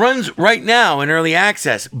 And it runs right now in early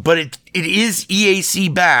access, but it is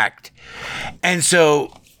EAC backed. And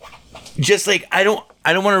so, just like, I don't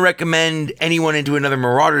want to recommend anyone into another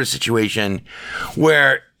Marauders situation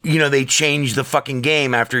where, they change the fucking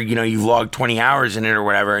game after, you've logged 20 hours in it or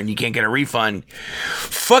whatever and you can't get a refund.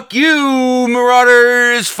 Fuck you,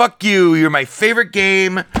 Marauders. Fuck you. You're my favorite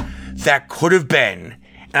game that could have been.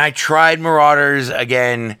 And I tried Marauders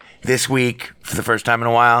again this week for the first time in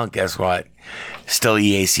a while. Guess what? Still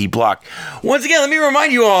EAC blocked. Once again, let me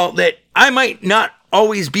remind you all that I might not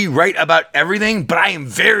always be right about everything, but I am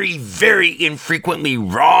very, very infrequently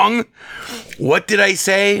wrong. What did I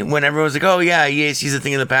say when everyone was like, oh yeah, EAC is a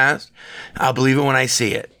thing of the past? I'll believe it when I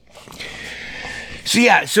see it. So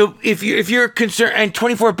yeah, so if you're concerned, and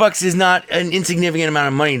 $24 is not an insignificant amount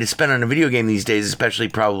of money to spend on a video game these days, especially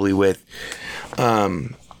probably with,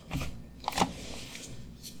 have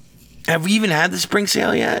we even had the spring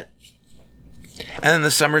sale yet? And then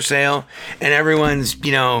the summer sale, and everyone's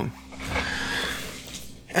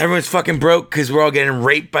fucking broke because we're all getting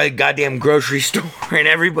raped by a goddamn grocery store and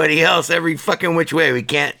everybody else every fucking which way. I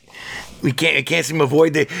can't seem to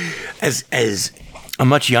avoid the, as a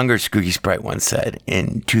much younger Skooky Sprite once said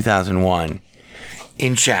in 2001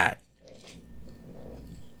 in chat.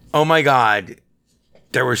 Oh my God,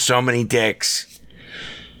 there were so many dicks.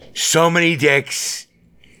 So many dicks.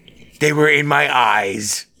 They were in my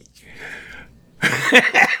eyes.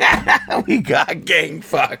 We got gang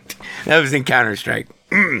fucked. That was in Counter-Strike.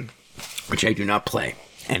 Which I do not play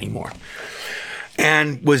anymore.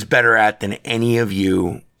 And was better at than any of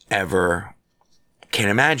you ever can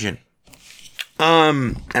imagine.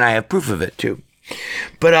 And I have proof of it too.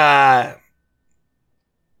 But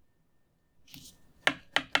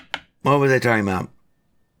what was I talking about?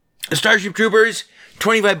 Starship Troopers,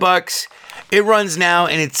 $25. It runs now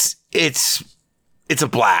and it's a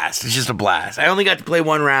blast. It's just a blast. I only got to play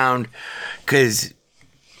one round because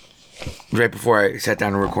right before I sat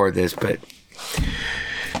down to record this, but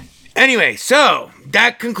anyway, so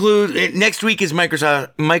that concludes. Next week is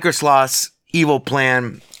Microsoft's evil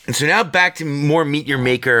plan, and so now back to more Meet Your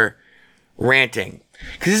Maker ranting,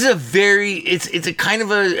 because this is it's a kind of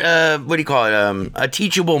a what do you call it? A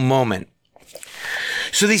teachable moment.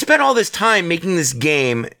 So they spent all this time making this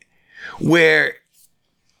game where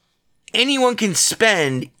anyone can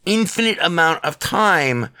spend infinite amount of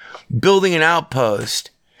time building an outpost,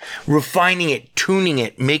 refining it, tuning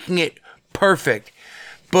it, making it perfect,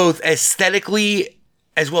 both aesthetically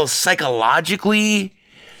as well as psychologically,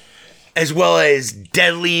 as well as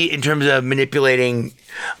deadly in terms of manipulating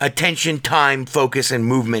attention, time, focus, and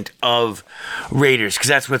movement of raiders, because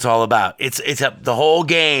that's what it's all about. The whole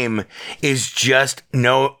game is just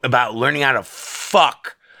about learning how to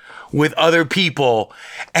fuck with other people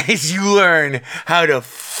as you learn how to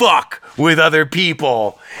fuck with other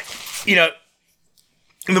people.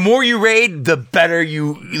 The more you raid, the better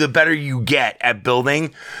you get at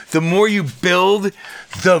building. The more you build,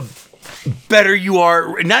 the better you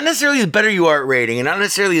are. Not necessarily the better you are at raiding, and not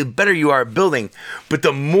necessarily the better you are at building, but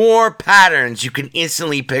the more patterns you can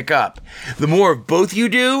instantly pick up. The more of both you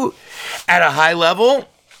do at a high level,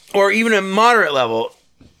 or even a moderate level,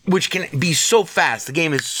 which can be so fast. The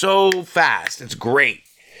game is so fast. It's great.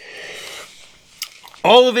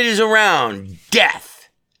 All of it is around death.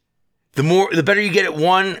 The better you get at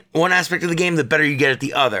one aspect of the game, the better you get at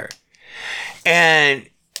the other. And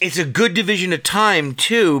it's a good division of time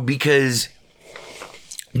too, because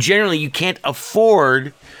generally you can't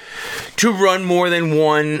afford to run more than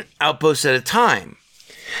one outpost at a time.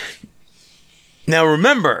 Now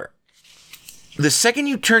remember, the second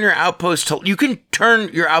you turn your outpost you can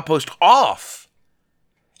turn your outpost off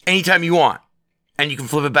anytime you want. And you can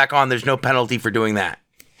flip it back on. There's no penalty for doing that.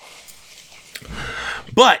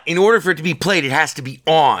 But in order for it to be played, it has to be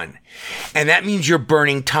on. And that means you're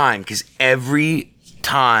burning time, because every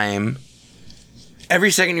second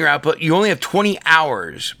you're outpost, you only have 20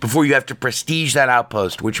 hours before you have to prestige that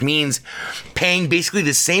outpost, which means paying basically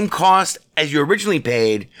the same cost as you originally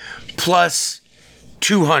paid, plus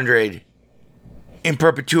 200 in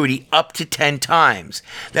perpetuity, up to 10 times.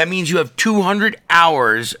 That means you have 200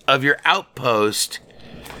 hours of your outpost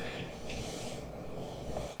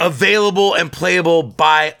available and playable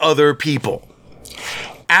by other people.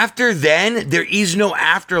 After then, there is no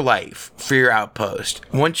afterlife for your outpost.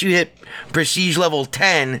 Once you hit prestige level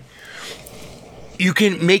 10, you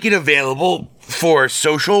can make it available for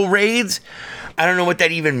social raids. I don't know what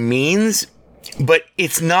that even means, but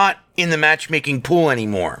it's not in the matchmaking pool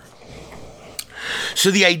anymore. So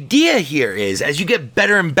the idea here is, as you get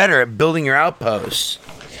better and better at building your outposts,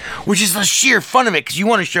 which is the sheer fun of it, because you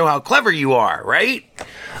want to show how clever you are, right?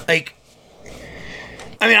 Like,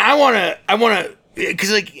 I mean, I want to,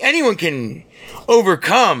 because like anyone can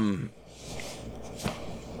overcome,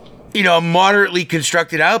 a moderately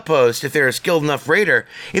constructed outpost if they're a skilled enough raider.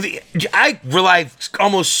 I rely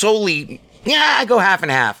almost solely, I go half and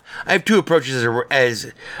half. I have two approaches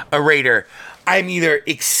as a raider. I'm either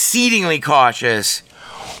exceedingly cautious,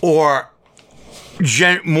 or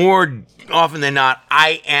more often than not,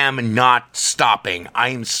 I am not stopping. I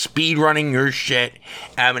am speed running your shit,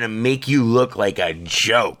 and I'm going to make you look like a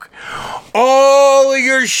joke. All of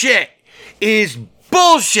your shit is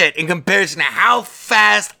bullshit in comparison to how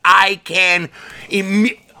fast I can,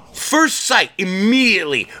 first sight,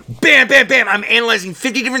 immediately, bam, bam, bam, I'm analyzing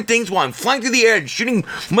 50 different things while I'm flying through the air and shooting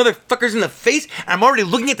motherfuckers in the face, and I'm already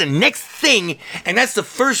looking at the next thing, and that's the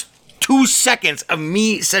first 2 seconds of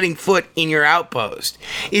me setting foot in your outpost.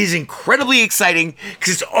 It is incredibly exciting,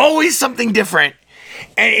 because it's always something different,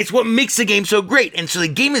 and it's what makes the game so great. And so the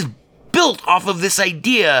game is built off of this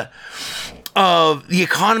idea of the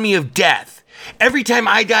economy of death. Every time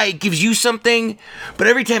I die, it gives you something, but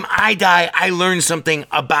every time I die, I learn something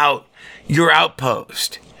about your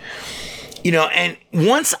outpost. And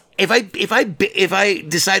once, if I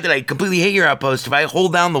decide that I completely hate your outpost, if I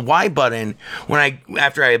hold down the Y button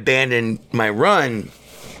after I abandon my run,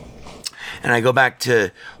 and I go back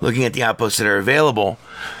to looking at the outposts that are available,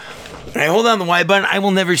 and I hold down the Y button, I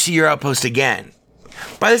will never see your outpost again.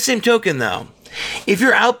 By the same token, though, if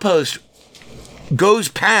your outpost goes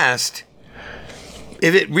past,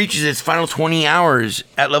 if it reaches its final 20 hours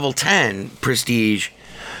at level 10 prestige,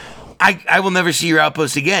 I will never see your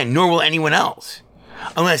outpost again, nor will anyone else.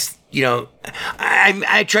 Unless,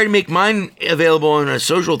 I try to make mine available in a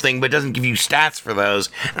social thing, but it doesn't give you stats for those.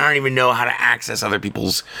 And I don't even know how to access other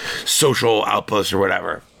people's social outposts or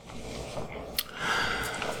whatever.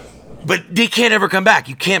 But they can't ever come back.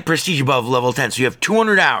 You can't prestige above level 10, so you have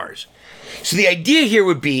 200 hours. So the idea here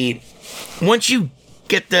would be, once you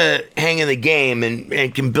get the hang of the game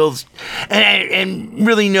and can build and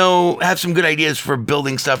really have some good ideas for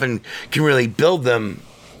building stuff and can really build them,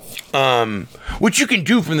 which you can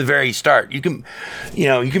do from the very start. You can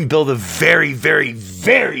build a very, very,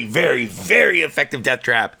 very, very, very effective death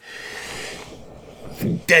trap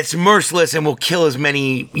that's merciless and will kill as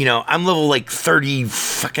many, I'm level like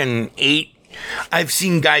 38. I've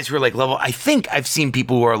seen guys who are I think I've seen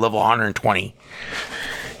people who are level 120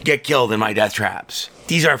 get killed in my death traps.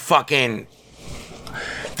 These are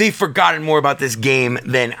they've forgotten more about this game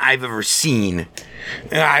than I've ever seen,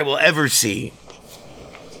 and I will ever see.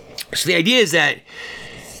 So the idea is that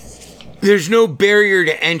there's no barrier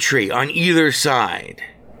to entry on either side.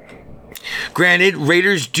 Granted,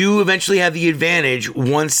 raiders do eventually have the advantage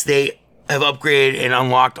once they have upgraded and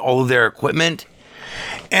unlocked all of their equipment,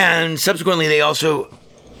 and subsequently the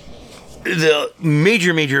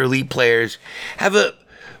major elite players have a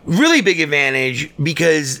really big advantage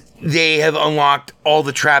because they have unlocked all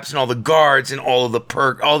the traps and all the guards and all of the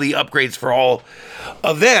all the upgrades for all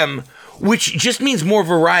of them, which just means more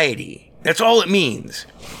variety. That's all it means.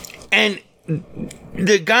 And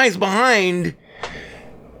the guys behind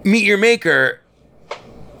Meet Your Maker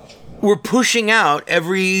we're pushing out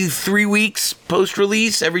every 3 weeks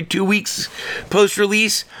post-release, every 2 weeks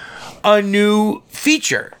post-release, a new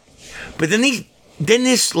feature. But then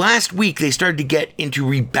this last week, they started to get into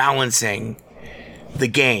rebalancing the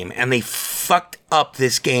game, and they fucked up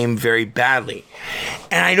this game very badly.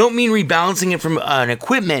 And I don't mean rebalancing it from an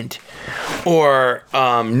equipment or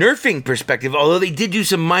nerfing perspective, although they did do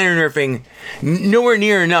some minor nerfing, nowhere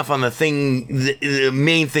near enough on the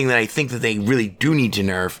main thing that I think that they really do need to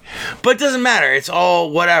nerf. But it doesn't matter. It's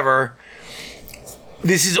all whatever.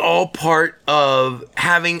 This is all part of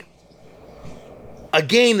having a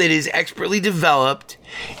game that is expertly developed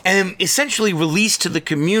and essentially released to the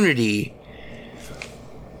community.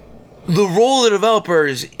 The role of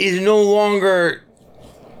developers is no longer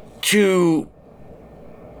to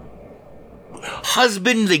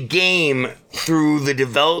husband the game through the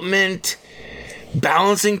development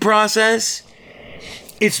balancing process.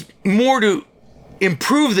 It's more to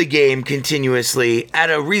improve the game continuously at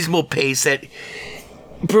a reasonable pace that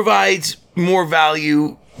provides more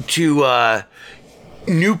value to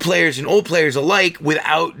new players and old players alike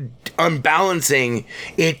without unbalancing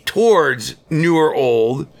it towards new or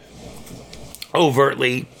old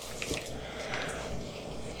overtly.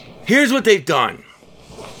 Here's what they've done.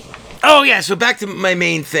 Oh yeah, so back to my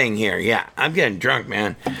main thing here. Yeah, I'm getting drunk,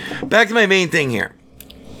 man. Back to my main thing here.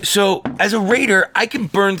 So, as a raider, I can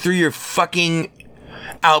burn through your fucking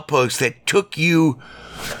outpost that took you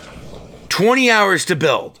 20 hours to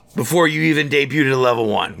build before you even debuted at level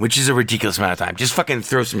 1, which is a ridiculous amount of time. Just fucking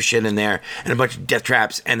throw some shit in there and a bunch of death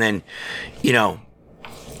traps and then,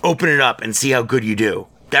 open it up and see how good you do.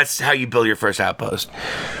 That's how you build your first outpost.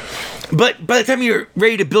 But by the time you're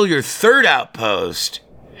ready to build your third outpost,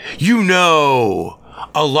 you know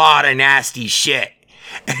a lot of nasty shit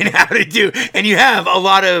and how to do, and you have a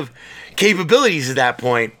lot of capabilities at that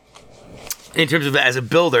point in terms of as a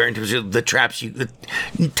builder, in terms of the traps, the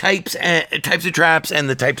types of traps and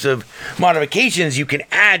the types of modifications you can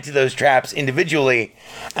add to those traps individually,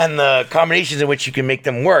 and the combinations in which you can make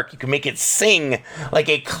them work. You can make it sing like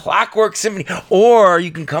a clockwork symphony, or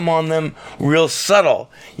you can come on them real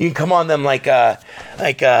subtle. You can come on them like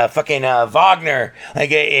fucking Wagner,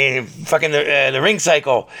 like a fucking the Ring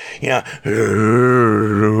Cycle, Because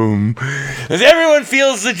everyone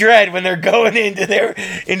feels the dread when they're going into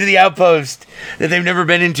the outpost that they've never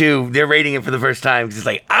been into. They're raiding it for the first time because it's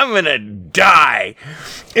like, I'm gonna die.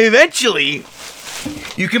 Eventually,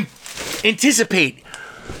 you can anticipate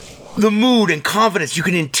the mood and confidence. You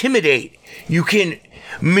can intimidate. You can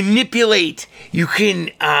manipulate. You can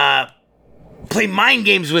play mind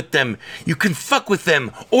games with them. You can fuck with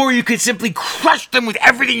them, or you can simply crush them with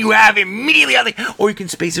everything you have immediately. Or you can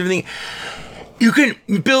space everything. You can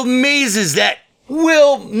build mazes that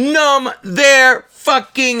will numb their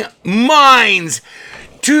fucking minds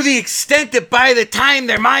to the extent that by the time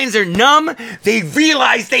their minds are numb, they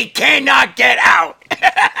realize they cannot get out.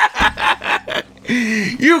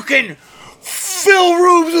 You can fill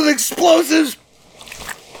rooms with explosives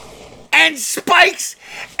and spikes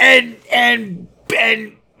and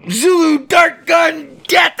Zulu dart gun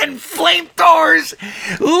death and flamethrowers.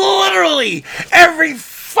 Literally every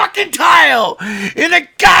fucking tile in the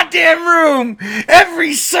goddamn room,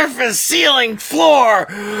 every surface, ceiling, floor,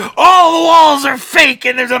 all the walls are fake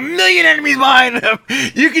and there's a million enemies behind them.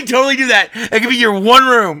 You can totally do that. That could be your one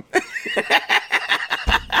room.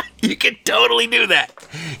 You can totally do that.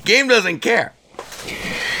 Game doesn't care.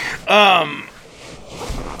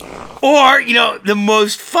 Or, the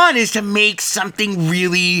most fun is to make something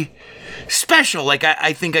really special, like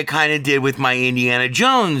I think I kind of did with my Indiana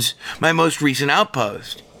Jones, my most recent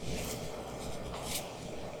outpost.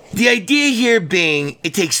 The idea here being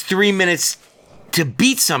it takes 3 minutes to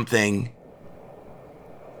beat something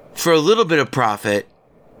for a little bit of profit,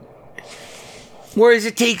 whereas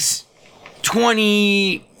it takes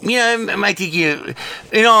 20, it might take you,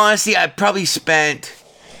 in all honesty, I probably spent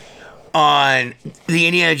on the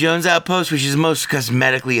Indiana Jones outpost, which is most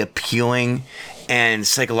cosmetically appealing and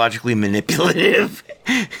psychologically manipulative.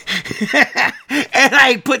 And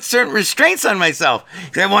I put certain restraints on myself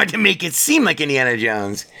because I wanted to make it seem like Indiana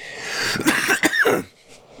Jones.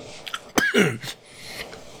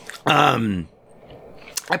 I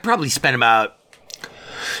probably spent about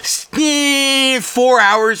 4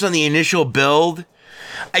 hours on the initial build.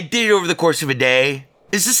 I did it over the course of a day.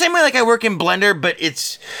 It's the same way like I work in Blender, but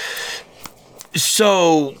it's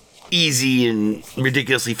so easy and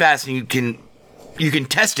ridiculously fast, and you can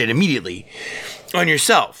test it immediately on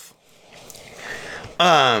yourself.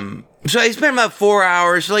 So I spent about 4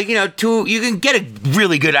 hours, you can get a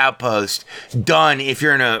really good outpost done if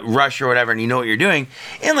you're in a rush or whatever and you know what you're doing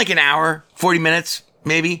in like an hour, 40 minutes,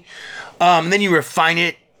 maybe. And then you refine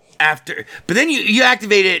it after, but then you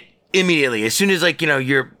activate it immediately as soon as like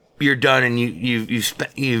you're done and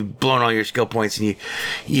you've blown all your skill points and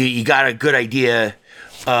you got a good idea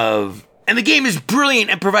of. And the game is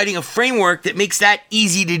brilliant at providing a framework that makes that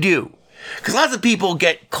easy to do. Because lots of people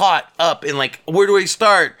get caught up in like, where do I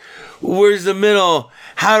start? Where's the middle?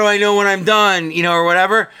 How do I know when I'm done? Or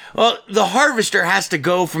whatever. Well, the harvester has to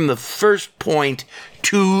go from the first point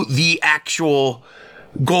to the actual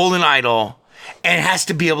golden idol. And it has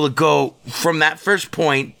to be able to go from that first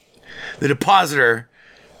point, the depositor,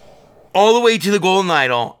 all the way to the golden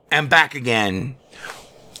idol and back again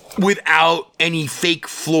without any fake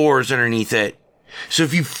floors underneath it. So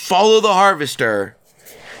if you follow the harvester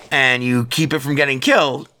and you keep it from getting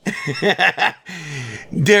killed,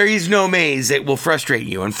 there is no maze that will frustrate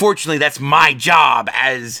you. Unfortunately, that's my job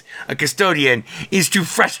as a custodian, is to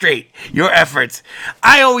frustrate your efforts.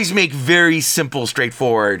 I always make very simple,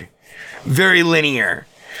 straightforward, very linear.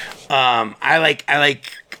 I like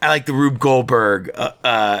the Rube Goldberg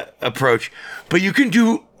approach, but you can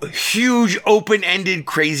do huge open-ended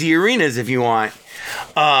crazy arenas if you want,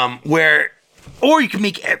 or you can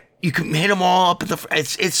hit them all up at the.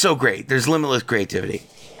 It's so great. There's limitless creativity.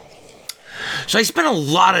 So I spent a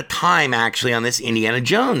lot of time actually on this Indiana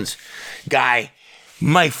Jones guy.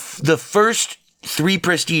 The first 3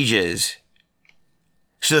 prestiges.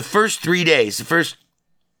 So the first 3 days, the first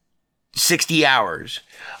 60 hours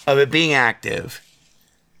of it being active,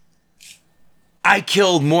 I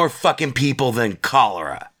killed more fucking people than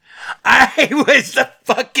cholera. I was the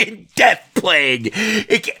fucking death plague.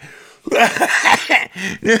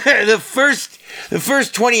 The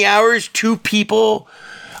first 20 hours, 2 people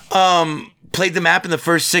played the map in the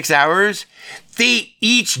first 6 hours. They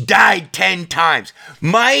each died 10 times.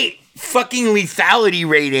 My fucking lethality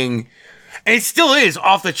rating, and it still is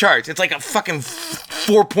off the charts. It's like a fucking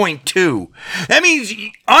 4.2. That means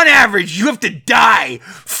on average you have to die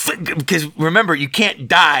because remember, you can't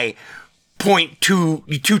die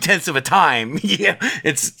 0.2 of a time. Yeah,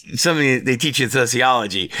 it's something they teach in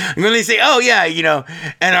sociology. And when they say, "Oh yeah,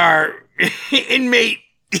 and our inmate,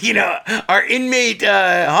 our inmate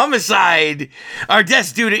homicide, our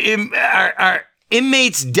deaths due to our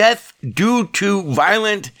inmates' death due to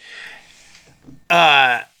violent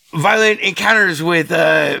encounters with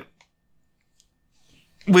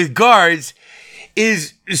guards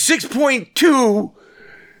is 6.2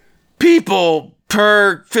 people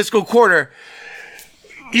per fiscal quarter."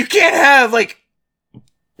 You can't have like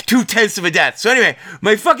 0.2 of a death. So anyway,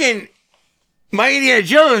 my Indiana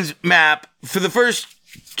Jones map for the first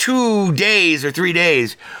 2 days or 3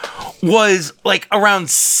 days was like around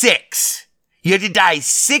 6. You had to die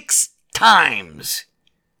 6 times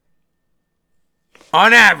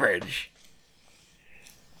on average.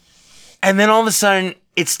 And then all of a sudden,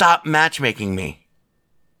 it stopped matchmaking me.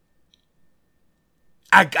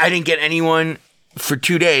 I didn't get anyone for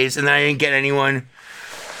 2 days, and then I didn't get anyone.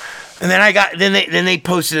 And then they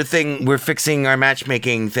posted a thing, "We're fixing our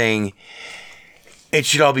matchmaking thing. It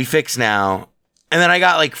should all be fixed now." And then I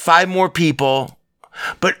got like 5 more people.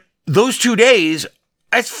 But those 2 days,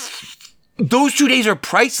 are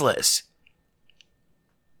priceless.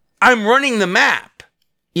 I'm running the map.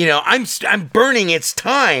 I'm burning its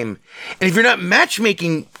time. And if you're not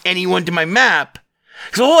matchmaking anyone to my map,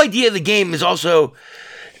 because the whole idea of the game is also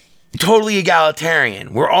totally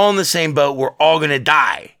egalitarian. We're all in the same boat. We're all going to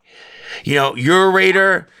die. You're a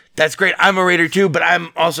raider. That's great. I'm a raider too, but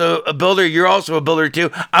I'm also a builder. You're also a builder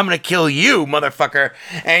too. I'm going to kill you, motherfucker.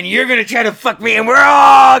 And you're going to try to fuck me, and we're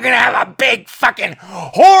all going to have a big fucking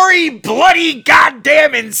hoary, bloody,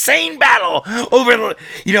 goddamn insane battle over,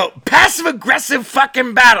 passive aggressive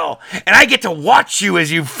fucking battle. And I get to watch you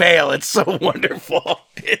as you fail. It's so wonderful.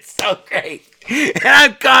 It's so great.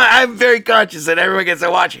 And I'm very conscious that everyone gets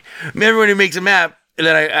to watch it. Everyone who makes a map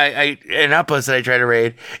that an outpost that I try to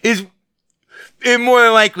raid is more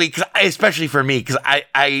than likely, especially for me, because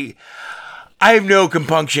I have no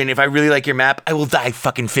compunction. If I really like your map, I will die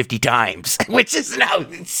fucking 50 times, which is an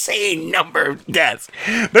insane number of deaths.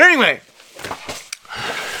 But anyway,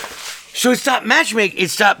 so it stopped matchmaking. It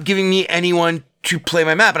stopped giving me anyone to play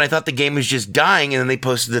my map, and I thought the game was just dying, and then they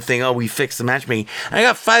posted the thing, "Oh, we fixed the matchmaking." And I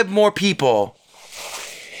got 5 more people.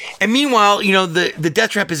 And meanwhile, the death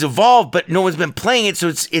trap has evolved, but no one's been playing it, so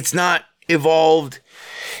it's not evolved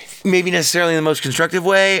maybe necessarily in the most constructive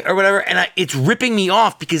way or whatever. And it's ripping me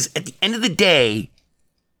off because at the end of the day,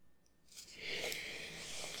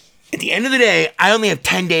 I only have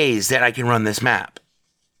 10 days that I can run this map.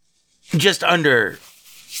 Just under,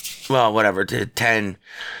 well, whatever, to 10.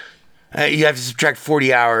 You have to subtract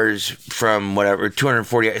 40 hours from whatever,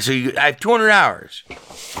 240. So I have 200 hours.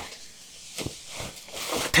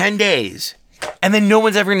 10 days. And then no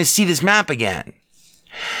one's ever going to see this map again.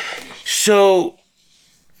 So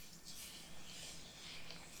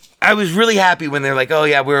I was really happy when they're like, oh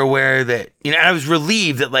yeah, we're aware that, and I was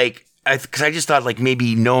relieved that because I just thought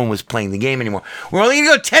maybe no one was playing the game anymore. We're only going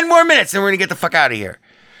to go 10 more minutes and we're going to get the fuck out of here.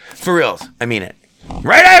 For reals. I mean it.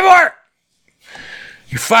 Right, Ivor?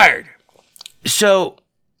 You're fired. So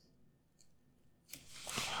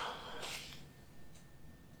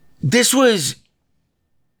this was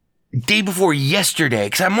day before yesterday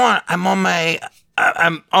because I'm on my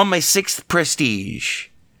 6th prestige.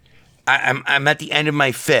 I'm at the end of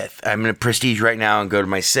my 5th. I'm in a prestige right now and go to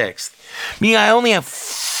my 6th. Meaning I only have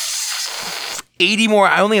 80 more.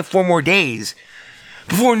 I only have 4 more days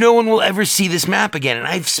before no one will ever see this map again. And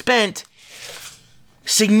I've spent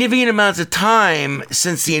significant amounts of time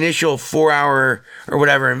since the initial 4-hour or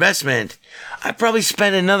whatever investment. I probably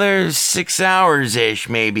spent another 6 hours ish,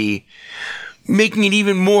 maybe, making it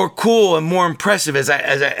even more cool and more impressive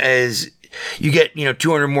as you get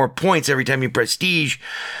 200 more points every time you prestige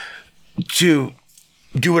to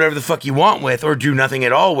do whatever the fuck you want with, or do nothing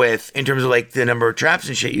at all with, in terms of the number of traps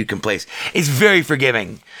and shit you can place. It's very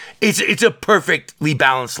forgiving. It's a perfectly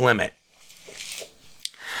balanced limit.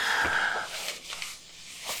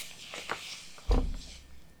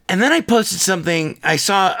 And then I posted something. I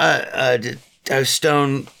saw I was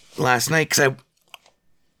stoned last night because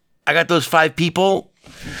I got those 5 people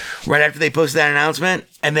right after they posted that announcement,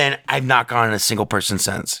 and then I've not gone a single person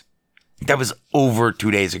since. That was over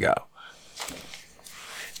 2 days ago.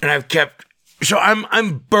 And I've kept, so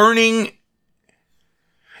I'm burning.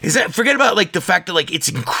 Forget about the fact that it's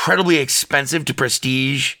incredibly expensive to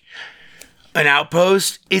prestige an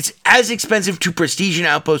outpost. It's as expensive to prestige an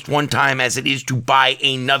outpost one time as it is to buy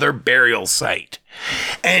another burial site.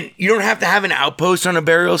 And you don't have to have an outpost on a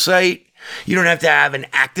burial site. You don't have to have an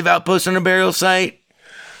active outpost on a burial site.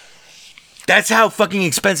 That's how fucking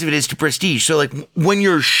expensive it is to prestige. So when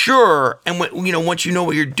you're sure, and once you know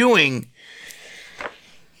what you're doing,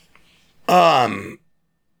 I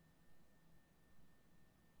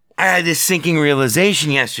had this sinking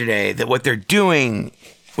realization yesterday that what they're doing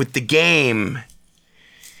with the game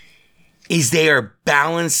is they are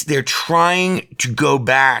balanced. They're trying to go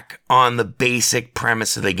back on the basic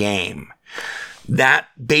premise of the game. That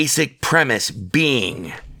basic premise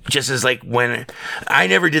being, just as when I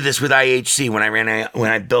never did this with IHC, when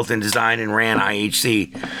I built and designed and ran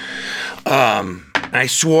IHC, I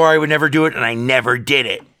swore I would never do it, and I never did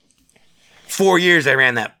it. 4 years I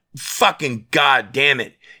ran that. Fucking goddamn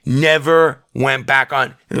it. Never went back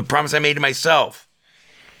on the promise I made to myself.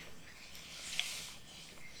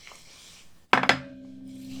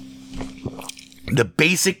 The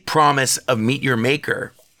basic promise of Meet Your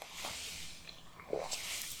Maker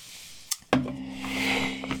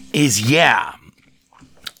is,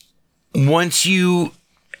 once you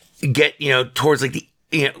get, towards the,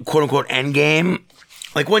 quote unquote end game,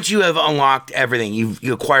 once you have unlocked everything,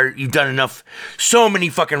 you've done enough, so many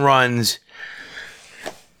fucking runs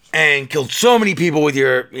and killed so many people with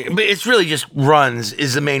but it's really just runs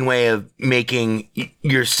is the main way of making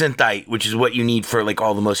your synthite, which is what you need for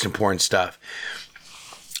all the most important stuff.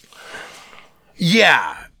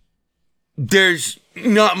 Yeah, there's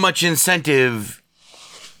not much incentive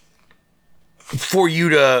for you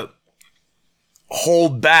to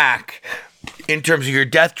hold back in terms of your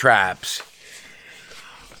death traps.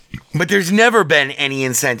 But there's never been any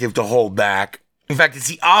incentive to hold back. In fact, it's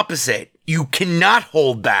the opposite. You cannot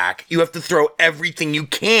hold back. You have to throw everything you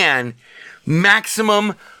can.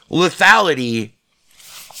 Maximum lethality.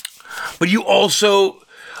 But you also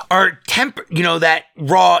are that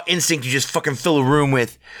raw instinct to just fucking fill a room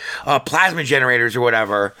with plasma generators or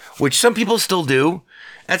whatever, which some people still do.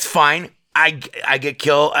 That's fine. I get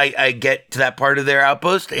killed. I get to that part of their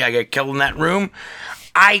outpost. I get killed in that room.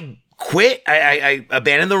 I quit. I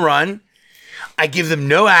abandon the run. I give them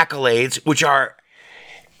no accolades, which are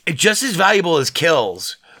just as valuable as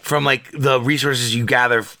kills from the resources you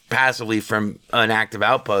gather passively from an active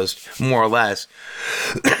outpost, more or less.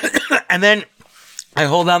 And then I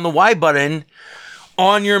hold down the Y button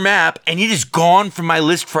on your map, and it is gone from my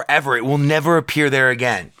list forever. It will never appear there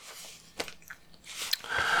again.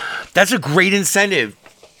 That's a great incentive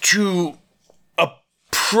to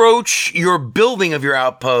approach your building of your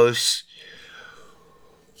outposts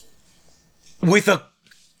with a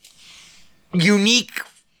unique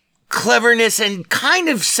cleverness and kind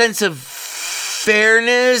of sense of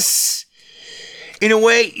fairness in a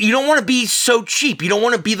way, you don't want to be so cheap. You don't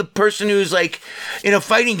want to be the person who's like in a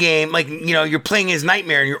fighting game, like, you know, you're playing as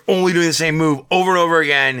Nightmare and you're only doing the same move over and over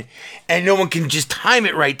again, and no one can just time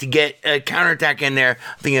it right to get a counterattack in there.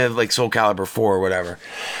 I'm thinking of like Soul Calibur 4 or whatever.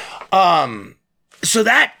 So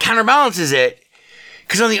that counterbalances it,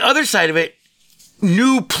 because on the other side of it,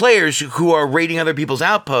 new players who are raiding other people's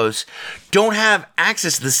outposts don't have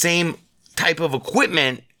access to the same type of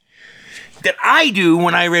equipment that I do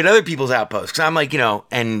when I raid other people's outposts. Because I'm like, you know,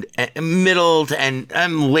 and middle to end,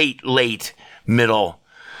 I'm late middle.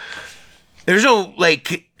 There's no,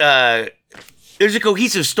 like, there's a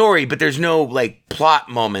cohesive story, but there's no, like, plot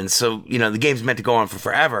moments. So, you know, the game's meant to go on for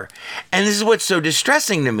forever. And this is what's so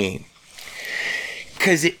distressing to me.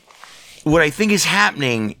 Because what I think is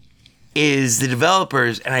happening is the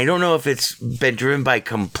developers, and I don't know if it's been driven by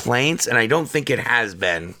complaints, and I don't think it has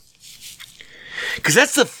been. Because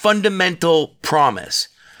that's the fundamental promise.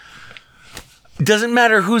 It doesn't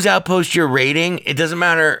matter whose outpost you're raiding. It doesn't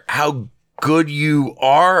matter how good you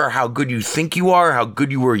are or how good you think you are, or how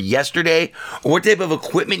good you were yesterday, or what type of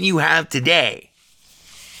equipment you have today.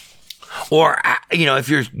 Or, you know, if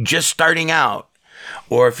you're just starting out,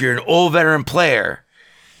 or if you're an old veteran player,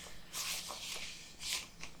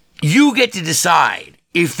 you get to decide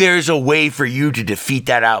if there's a way for you to defeat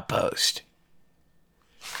that outpost.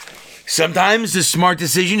 Sometimes the smart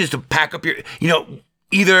decision is to pack up your, you know,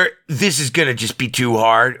 either this is going to just be too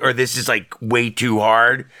hard or this is like way too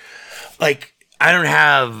hard. Like, I don't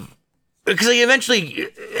have, because like eventually,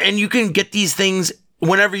 and you can get these things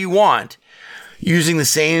whenever you want using the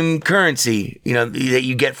same currency, you know, that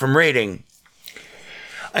you get from raiding.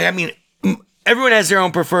 I mean, everyone has their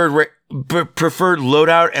own preferred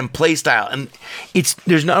loadout and play style, and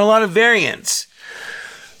there's not a lot of variance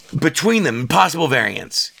between them, possible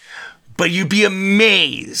variance. But you'd be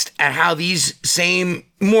amazed at how these same,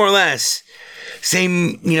 more or less,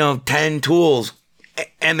 same, you know, 10 tools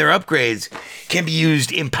and their upgrades can be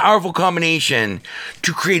used in powerful combination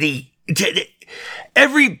to create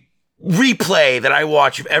every replay that I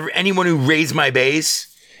watch of anyone who raids my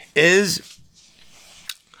base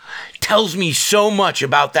tells me so much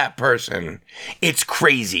about that person. It's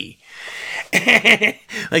crazy.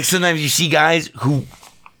 Like sometimes you see guys who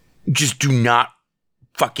just do not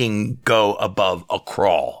fucking go above a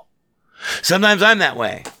crawl. Sometimes I'm that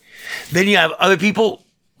way. Then you have other people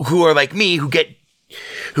who are like me, who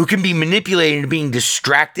can be manipulated into being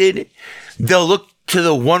distracted. They'll look to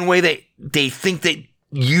the one way that they think that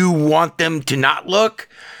you want them to not look,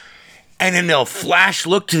 and then they'll flash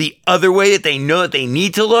look to the other way that they know that they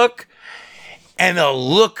need to look, and they'll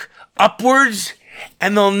look upwards,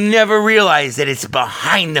 and they'll never realize that it's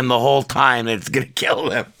behind them the whole time that it's gonna kill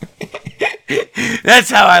them. That's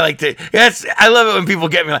how I like to. I love it when people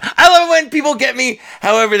get me. I love it when people get me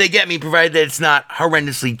however they get me, provided that it's not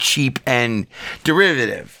horrendously cheap and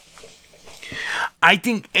derivative. I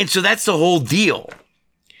think, and so that's the whole deal.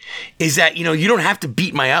 Is that, you know, you don't have to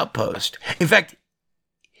beat my outpost. In fact,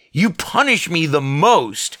 you punish me the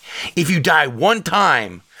most if you die one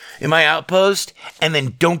time in my outpost and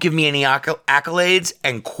then don't give me any accolades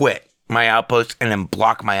and quit my outpost and then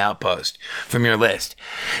block my outpost from your list.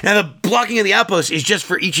 Now, the blocking of the outpost is just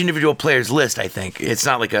for each individual player's list, I think. It's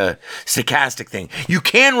not like a stochastic thing. You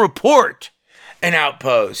can report an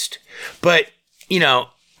outpost, but, you know,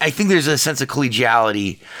 I think there's a sense of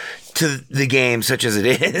collegiality to the game, such as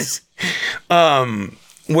it is,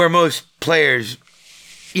 where most players,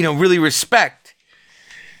 you know, really respect.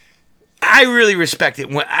 I really respect it.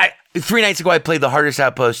 3 nights ago, I played the hardest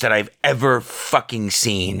outpost that I've ever fucking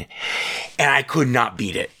seen, and I could not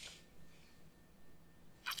beat it.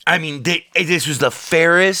 I mean, this was the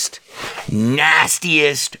fairest,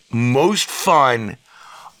 nastiest, most fun,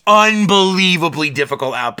 unbelievably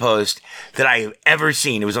difficult outpost that I have ever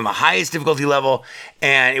seen. It was on the highest difficulty level,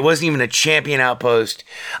 and it wasn't even a champion outpost.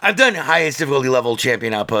 I've done highest difficulty level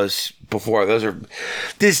champion outposts before.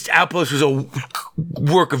 This outpost was a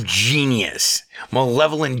work of genius,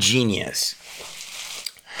 malevolent genius.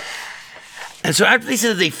 And so after they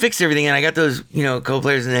said that they fixed everything, and I got those, you know, couple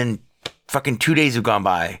players, and then fucking 2 days have gone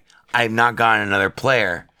by, I have not gotten another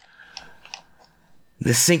player.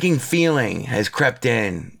 The sinking feeling has crept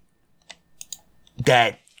in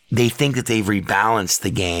that they think that they've rebalanced the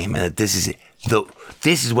game, and that this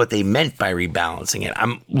is what they meant by rebalancing it.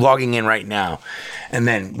 I'm logging in right now, and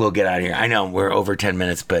then we'll get out of here. I know we're over 10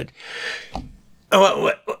 minutes, but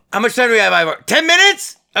how much time do we have, Ivor? 10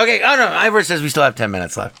 minutes? Okay. Oh no, Ivor says we still have 10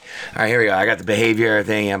 minutes left. All right, here we go. I got the behavior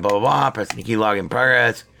thing and blah blah blah. Press the key, log in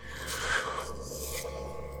progress.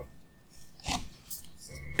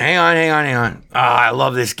 Hang on. Oh, I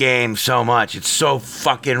love this game so much. It's so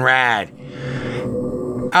fucking rad.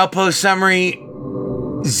 Outpost summary,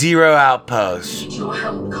 0 outposts. Need your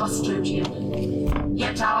help, custodian.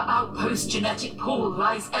 Yet our outpost genetic pool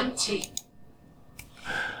lies empty.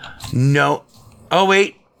 No. Oh,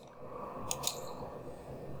 wait.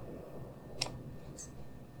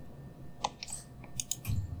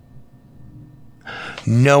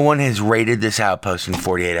 No one has raided this outpost in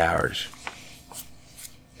 48 hours.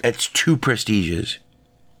 That's 2 prestiges.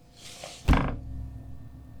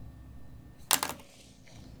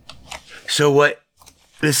 So what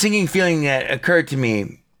the sinking feeling that occurred to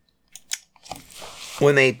me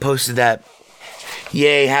when they posted that,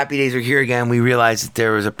 yay, happy days are here again, we realized that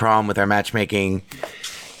there was a problem with our matchmaking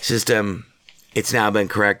system. It's now been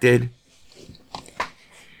corrected.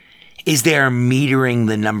 Is they are metering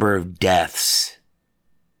the number of deaths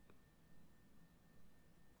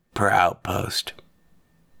per outpost.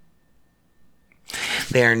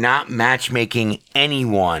 They are not matchmaking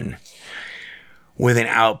anyone with an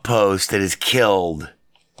outpost that is killed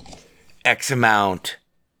X amount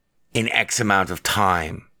in X amount of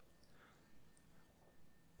time.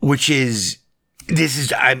 I'm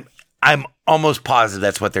almost positive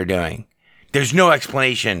that's what they're doing. There's no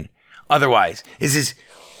explanation otherwise. Is this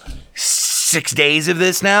 6 days of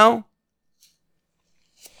this now?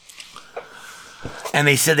 And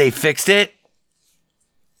they said they fixed it?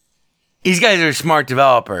 These guys are smart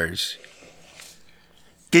developers.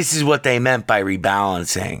 This is what they meant by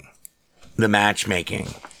rebalancing the matchmaking.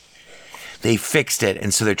 They fixed it,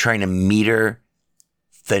 and so they're trying to meter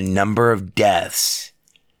the number of deaths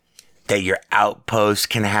that your outpost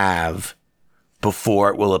can have before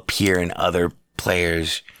it will appear in other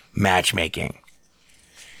players' matchmaking.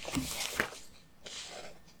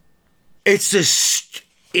 It's just,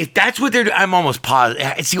 if that's what they're doing, I'm almost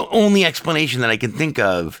positive. It's the only explanation that I can think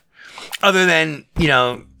of, other than,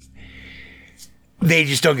 they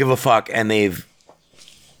just don't give a fuck, and they've,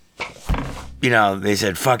 they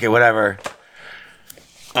said, fuck it, whatever.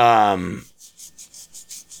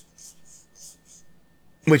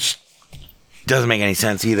 Which doesn't make any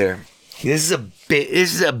sense either. This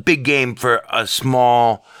is a big game for a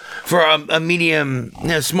medium,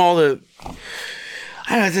 small to,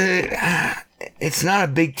 I don't know, it's not a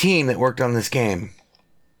big team that worked on this game,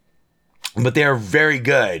 but they are very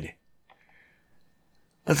good.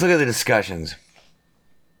 Let's look at the discussions.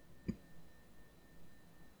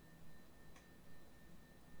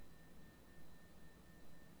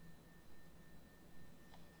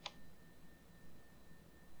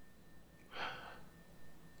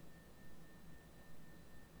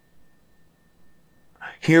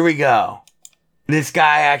 Here we go. This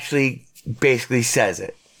guy actually basically says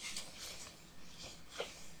it.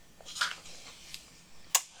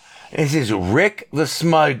 This is Rick the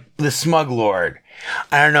Smug Lord.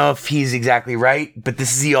 I don't know if he's exactly right, but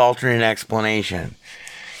this is the alternate explanation.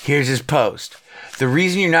 Here's his post. The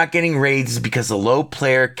reason you're not getting raids is because of low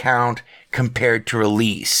player count compared to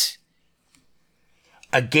release.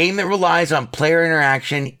 A game that relies on player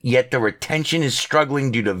interaction, yet the retention is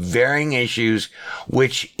struggling due to varying issues,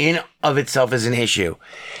 which in of itself is an issue.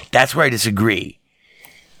 That's where I disagree.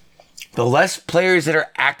 The less players that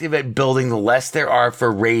are active at building, the less there are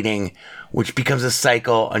for raiding, which becomes a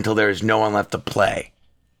cycle until there is no one left to play.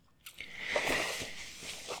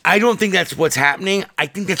 I don't think that's what's happening. I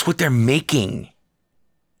think that's what they're making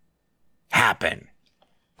happen.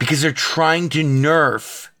 Because they're trying to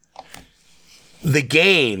nerf the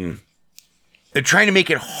game. They're trying to make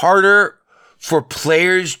it harder for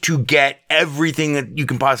players to get everything that you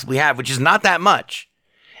can possibly have, which is not that much.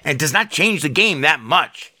 And it does not change the game that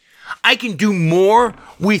much. I can do more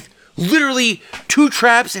with literally 2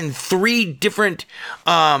 traps and 3 different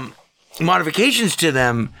modifications to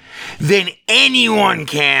them than anyone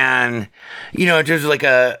can, in terms of like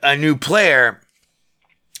a new player.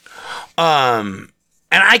 And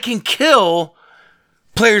I can kill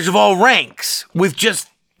players of all ranks with just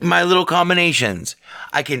my little combinations.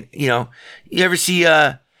 I can, you ever see, you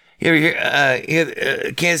ever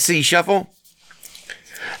hear Kansas City Shuffle?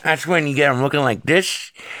 That's when you get them looking like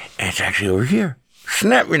this, and it's actually over here.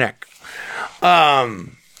 Snap your neck.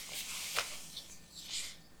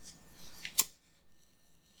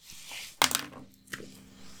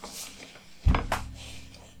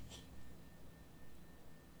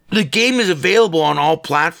 The game is available on all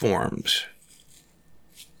platforms.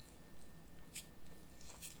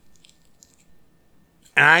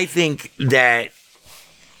 And I think that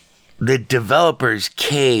the developers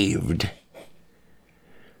caved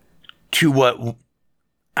to what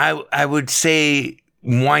I would say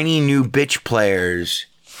whiny new bitch players.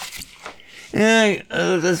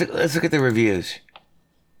 Let's look at the reviews.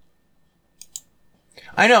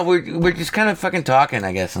 I know, we're just kind of fucking talking,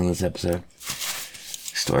 I guess, on this episode.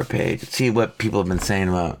 Store page. Let's see what people have been saying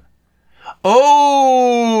about.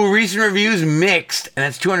 Oh, recent reviews mixed, and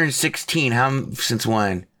that's 216. Since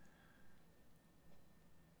when?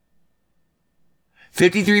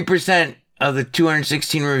 53% of the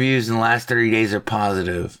 216 reviews in the last 30 days are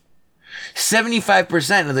positive.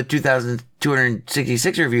 75% of the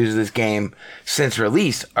 2,266 reviews of this game since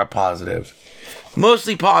release are positive.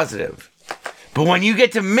 Mostly positive. But when you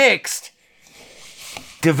get to mixed,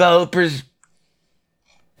 developers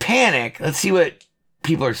panic. Let's see what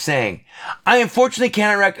people are saying. I unfortunately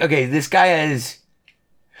cannot okay, this guy has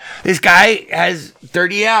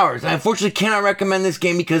 30 hours. I unfortunately cannot recommend this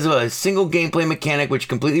game because of a single gameplay mechanic which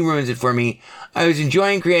completely ruins it for me. I was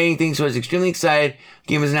enjoying creating things, so I was extremely excited. The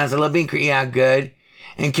game was announced. I love being good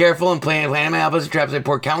and careful and planning my outposts and traps. I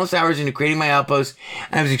poured countless hours into creating my outposts,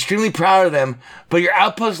 and I was extremely proud of them. But your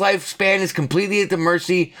outpost lifespan is completely at the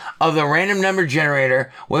mercy of the random number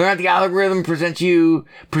generator, whether or not the algorithm presents your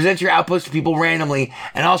outpost to people randomly,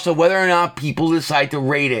 and also whether or not people decide to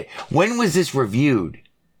rate it. When was this reviewed?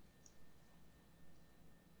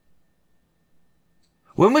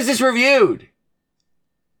 When was this reviewed?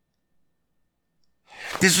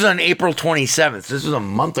 This was on April 27th. This was a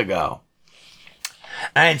month ago.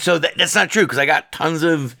 And so that's not true because I got tons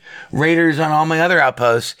of raiders on all my other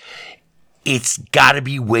outposts. It's got to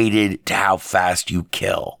be weighted to how fast you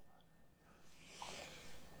kill.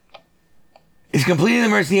 It's completely the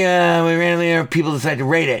mercy of randomly people decide to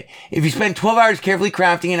raid it. If you spend 12 hours carefully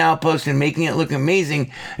crafting an outpost and making it look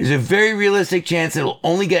amazing, there's a very realistic chance it'll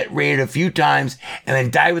only get raided a few times and then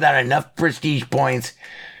die without enough prestige points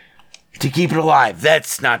to keep it alive.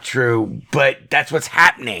 That's not true, but that's what's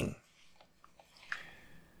happening.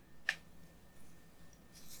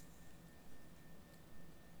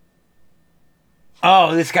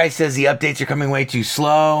 Oh, this guy says the updates are coming way too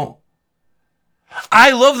slow.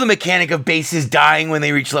 I love the mechanic of bases dying when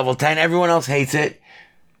they reach level 10. Everyone else hates it.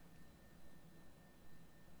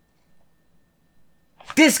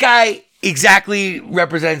 This guy exactly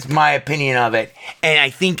represents my opinion of it. And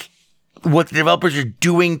I think what the developers are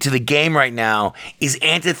doing to the game right now is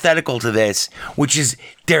antithetical to this, which is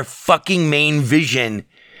their fucking main vision,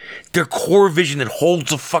 their core vision that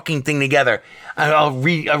holds the fucking thing together. I'll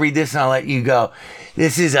read this and I'll let you go.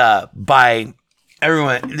 This is by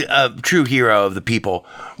everyone, a true hero of the people,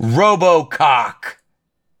 Robocock.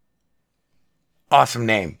 Awesome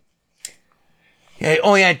name. It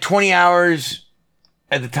only had 20 hours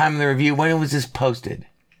at the time of the review. When was this posted?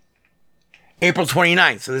 April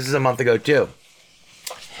 29th, so this is a month ago too.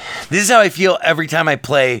 This is how I feel every time I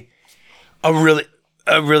play a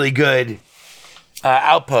really good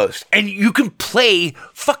outpost. And you can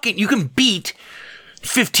you can beat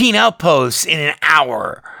 15 outposts in an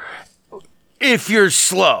hour if you're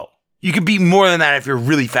slow. You can beat more than that if you're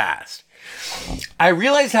really fast. I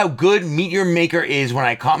realized how good Meet Your Maker is when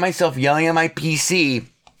I caught myself yelling at my PC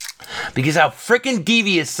because how freaking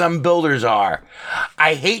devious some builders are.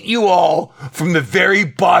 I hate you all from the very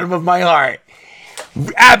bottom of my heart.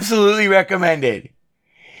 Absolutely recommended.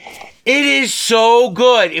 It is so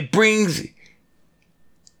good. It brings...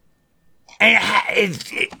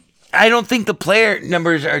 I don't think the player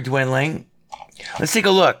numbers are dwindling. Let's take a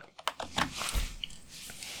look.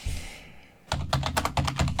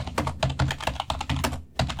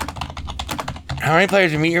 How many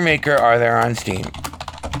players of Meet Your Maker are there on Steam?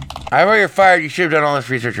 I know you're fired. You should have done all this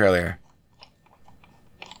research earlier.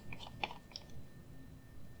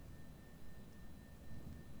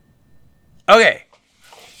 Okay.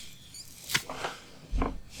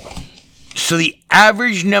 So the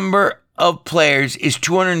average number of players is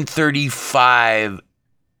 235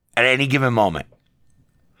 at any given moment.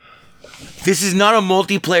 This is not a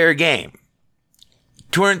multiplayer game.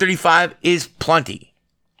 235 is plenty.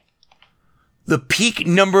 The peak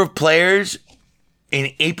number of players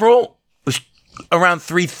in April was around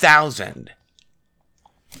 3,000.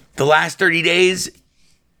 The last 30 days,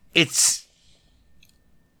 it's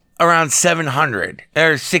around 700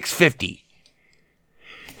 or 650.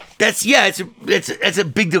 That's it's a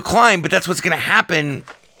big decline, but that's what's going to happen,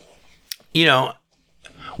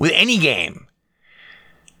 with any game.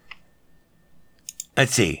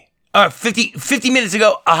 Let's see. 50 minutes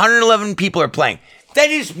ago, 111 people are playing.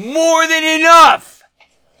 That is more than enough.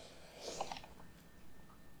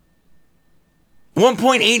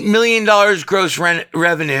 $1.8 million gross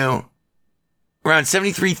revenue. Around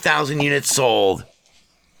 73,000 units sold.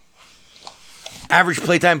 Average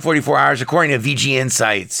playtime 44 hours, according to VG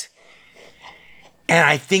Insights. And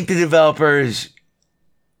I think the developers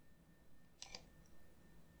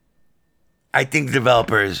I think the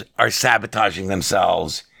developers are sabotaging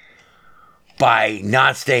themselves by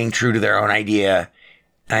not staying true to their own idea.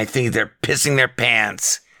 And I think they're pissing their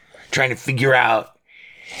pants trying to figure out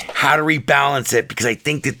how to rebalance it, because I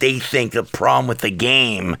think that they think the problem with the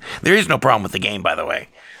game, there is no problem with the game, by the way.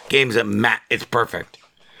 Game's it's perfect.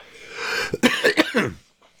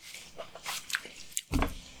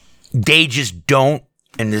 They just don't,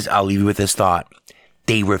 and this, I'll leave you with this thought.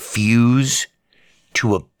 They refuse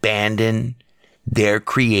to abandon their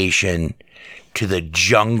creation to the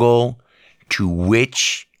jungle to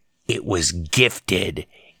which it was gifted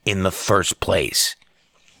in the first place.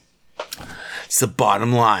 It's the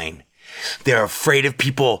bottom line. They're afraid of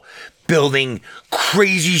people building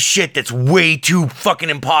crazy shit that's way too fucking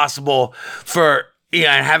impossible for,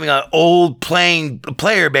 having an old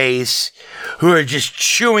player base who are just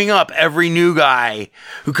chewing up every new guy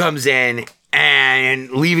who comes in and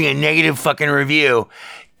leaving a negative fucking review.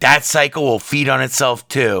 That cycle will feed on itself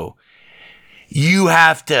too. You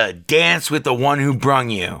have to dance with the one who brung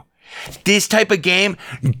you. This type of game,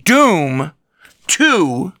 Doom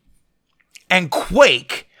 2 and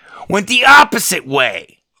Quake went the opposite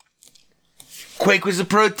way. Quake was a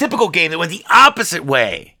prototypical game that went the opposite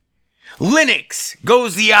way. Linux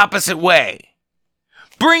goes the opposite way.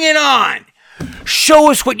 Bring it on.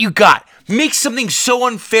 Show us what you got. Make something so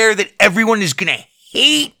unfair that everyone is going to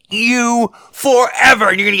hate you forever.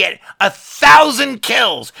 And you're going to get 1,000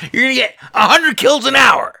 kills. You're going to get 100 kills an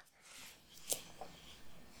hour.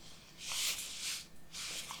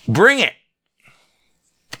 Bring it.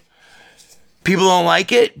 People don't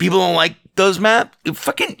like it. People don't like those maps.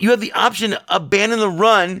 You have the option to abandon the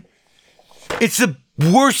run. It's the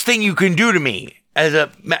worst thing you can do to me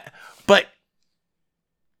but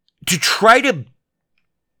to try to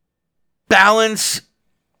balance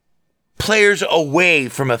players away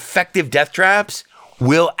from effective death traps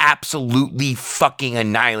will absolutely fucking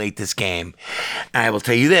annihilate this game. And I will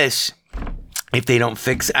tell you this, if they don't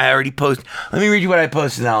fix, I already posted. Let me read you what I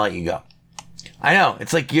posted and I'll let you go. I know,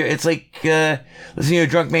 it's like listening to a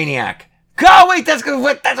drunk maniac. Oh wait, that's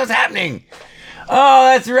what's happening. Oh,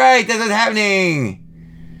 that's right, that's what's happening.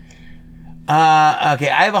 Okay,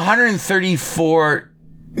 I have 134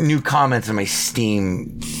 new comments on my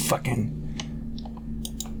Steam fucking.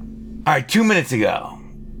 All right, 2 minutes ago.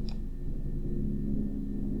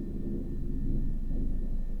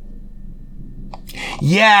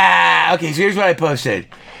 Yeah, okay, so here's what I posted.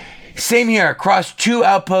 Same here. Across 2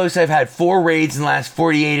 outposts, I've had 4 raids in the last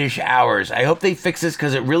 48-ish hours. I hope they fix this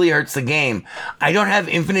because it really hurts the game. I don't have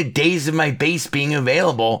infinite days of my base being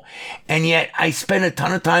available, and yet I spend a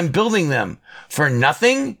ton of time building them. For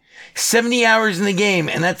nothing? 70 hours in the game,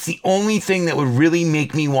 and that's the only thing that would really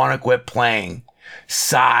make me want to quit playing.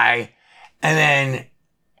 Sigh. And then...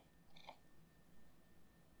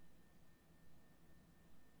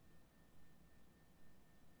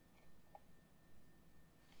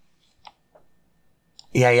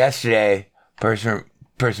 yeah, yesterday, person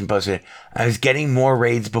posted, I was getting more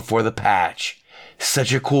raids before the patch.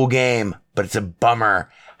 Such a cool game, but it's a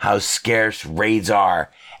bummer how scarce raids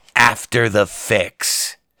are after the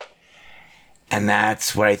fix. And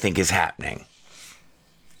that's what I think is happening.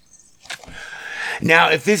 Now,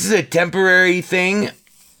 if this is a temporary thing,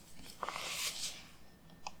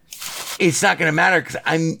 it's not going to matter because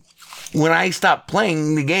when I stop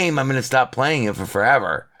playing the game, I'm going to stop playing it for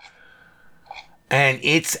forever. And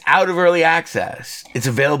it's out of early access. It's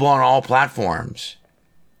available on all platforms.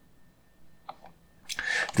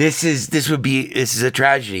 This is a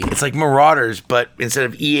tragedy. It's like Marauders, but instead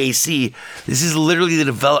of EAC, this is literally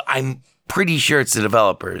the I'm pretty sure it's the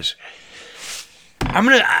developers.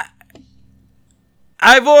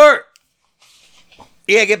 Ivor!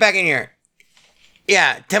 Yeah, get back in here.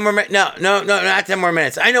 Yeah, 10 more minutes. No, not 10 more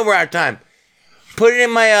minutes. I know we're out of time. Put it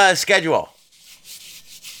in my schedule.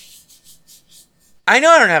 I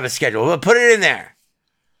know I don't have a schedule, but put it in there.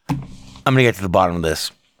 I'm going to get to the bottom of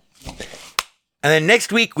this. And then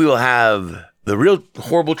next week, we will have the real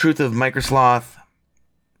horrible truth of Microsloth.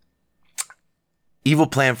 Evil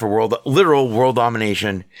plan for literal world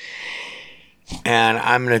domination. And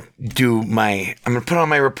I'm going to put on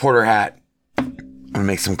my reporter hat. I'm going to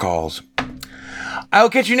make some calls. I will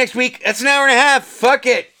catch you next week. That's an hour and a half. Fuck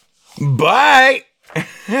it. Bye.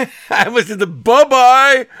 I was at the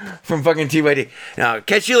bye-bye from fucking TYD. Now,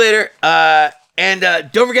 catch you later. And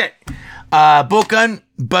don't forget, bolt gun,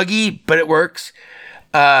 buggy, but it works.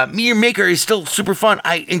 Meteor Maker is still super fun.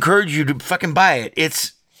 I encourage you to fucking buy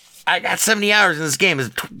it. I got 70 hours in this game.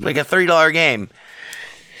 It's like a $30 game.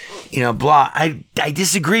 Blah. I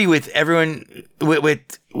disagree with everyone,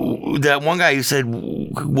 with that one guy who said,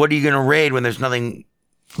 what are you going to raid when there's nothing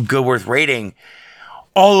good worth rating,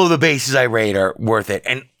 all of the bases I rate are worth it.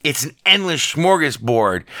 And it's an endless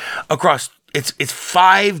smorgasbord across, it's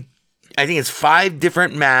 5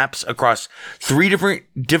 different maps across 3 different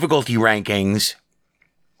difficulty rankings.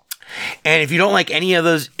 And if you don't like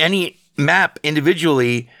any map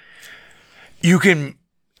individually, you can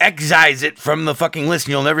excise it from the fucking list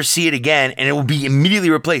and you'll never see it again. And it will be immediately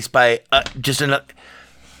replaced by just another.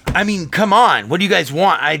 I mean, come on. What do you guys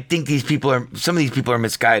want? I think some of these people are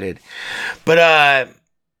misguided. But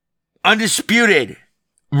Undisputed,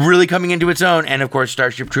 really coming into its own. And of course,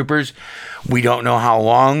 Starship Troopers, we don't know how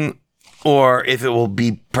long or if it will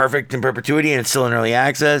be perfect in perpetuity, and it's still in early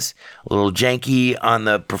access. A little janky on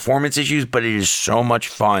the performance issues, but it is so much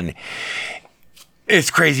fun.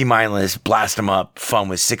 It's crazy mindless, blast them up, fun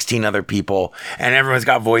with 16 other people, and everyone's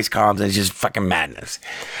got voice comms, and it's just fucking madness.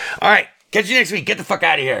 All right, catch you next week. Get the fuck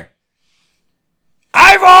out of here.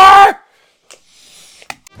 Ivor!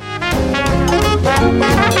 4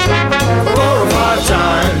 or 5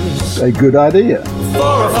 times. A good idea. 4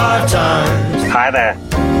 or 5 times. Hi there.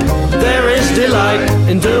 There is delight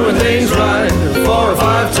in doing things right. 4 or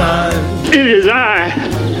 5 times. It is I,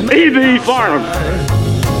 E.B. Farnham.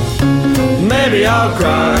 Maybe I'll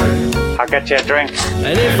cry. I'll get you a drink.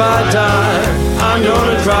 And if I die, I'm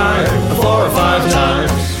gonna cry 4 or 5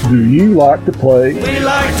 times. Do you like to play? We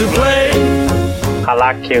like to play. I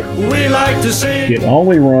like you. We like to sing. It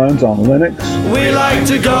only runs on Linux. We like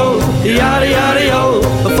to go yada yada yo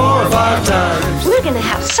 4 or 5 times. We're gonna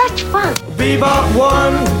have such fun. Bebop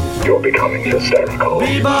 1. You're becoming hysterical.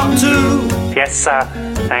 Bebop 2. Yes, sir.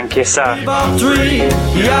 Thank you, sir. Bebop 3.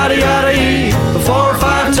 Yada yada e 4 or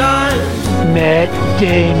 5 times. Matt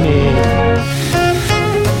Damon.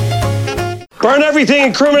 Burn everything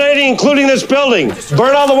incriminating, including this building.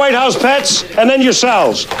 Burn all the White House pets, and then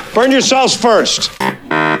yourselves. Burn yourselves first.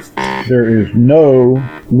 There is no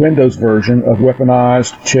Windows version of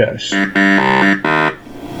weaponized chess.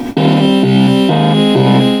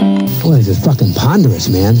 Boy, this is fucking ponderous,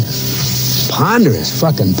 man. Ponderous,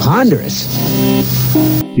 fucking ponderous.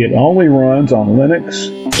 It only runs on Linux.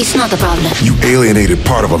 It's not a problem. You alienated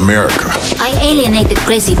part of America. I alienated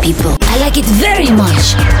crazy people. I like it very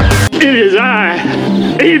much. It is I,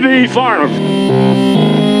 E.B. Farnham.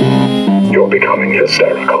 You're becoming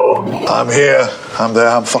hysterical. I'm here. I'm there.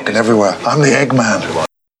 I'm fucking everywhere. I'm the Eggman.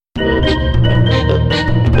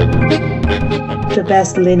 The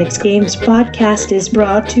Best Linux Games podcast is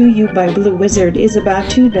brought to you by Blue Wizard is About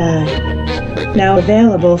to Die. Now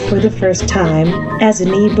available for the first time as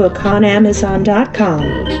an ebook on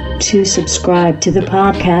Amazon.com. To subscribe to the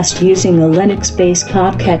podcast using a Linux-based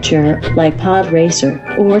podcatcher like Podracer,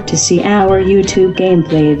 or to see our YouTube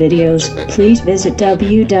gameplay videos, please visit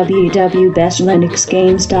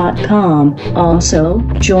www.bestlinuxgames.com. Also,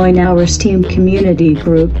 join our Steam community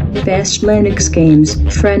group, Best Linux Games,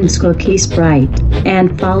 Friends Cookie Sprite,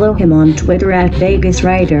 and follow him on Twitter at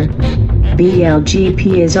VegasWriter.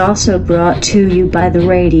 BLGP is also brought to you by the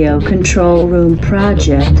Radio Control Room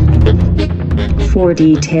Project. For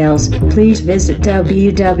details, please visit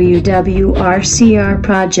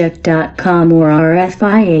www.rcrproject.com or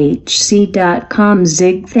rfihc.com.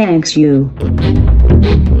 Zig thanks you.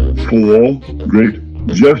 For great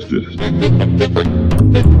justice.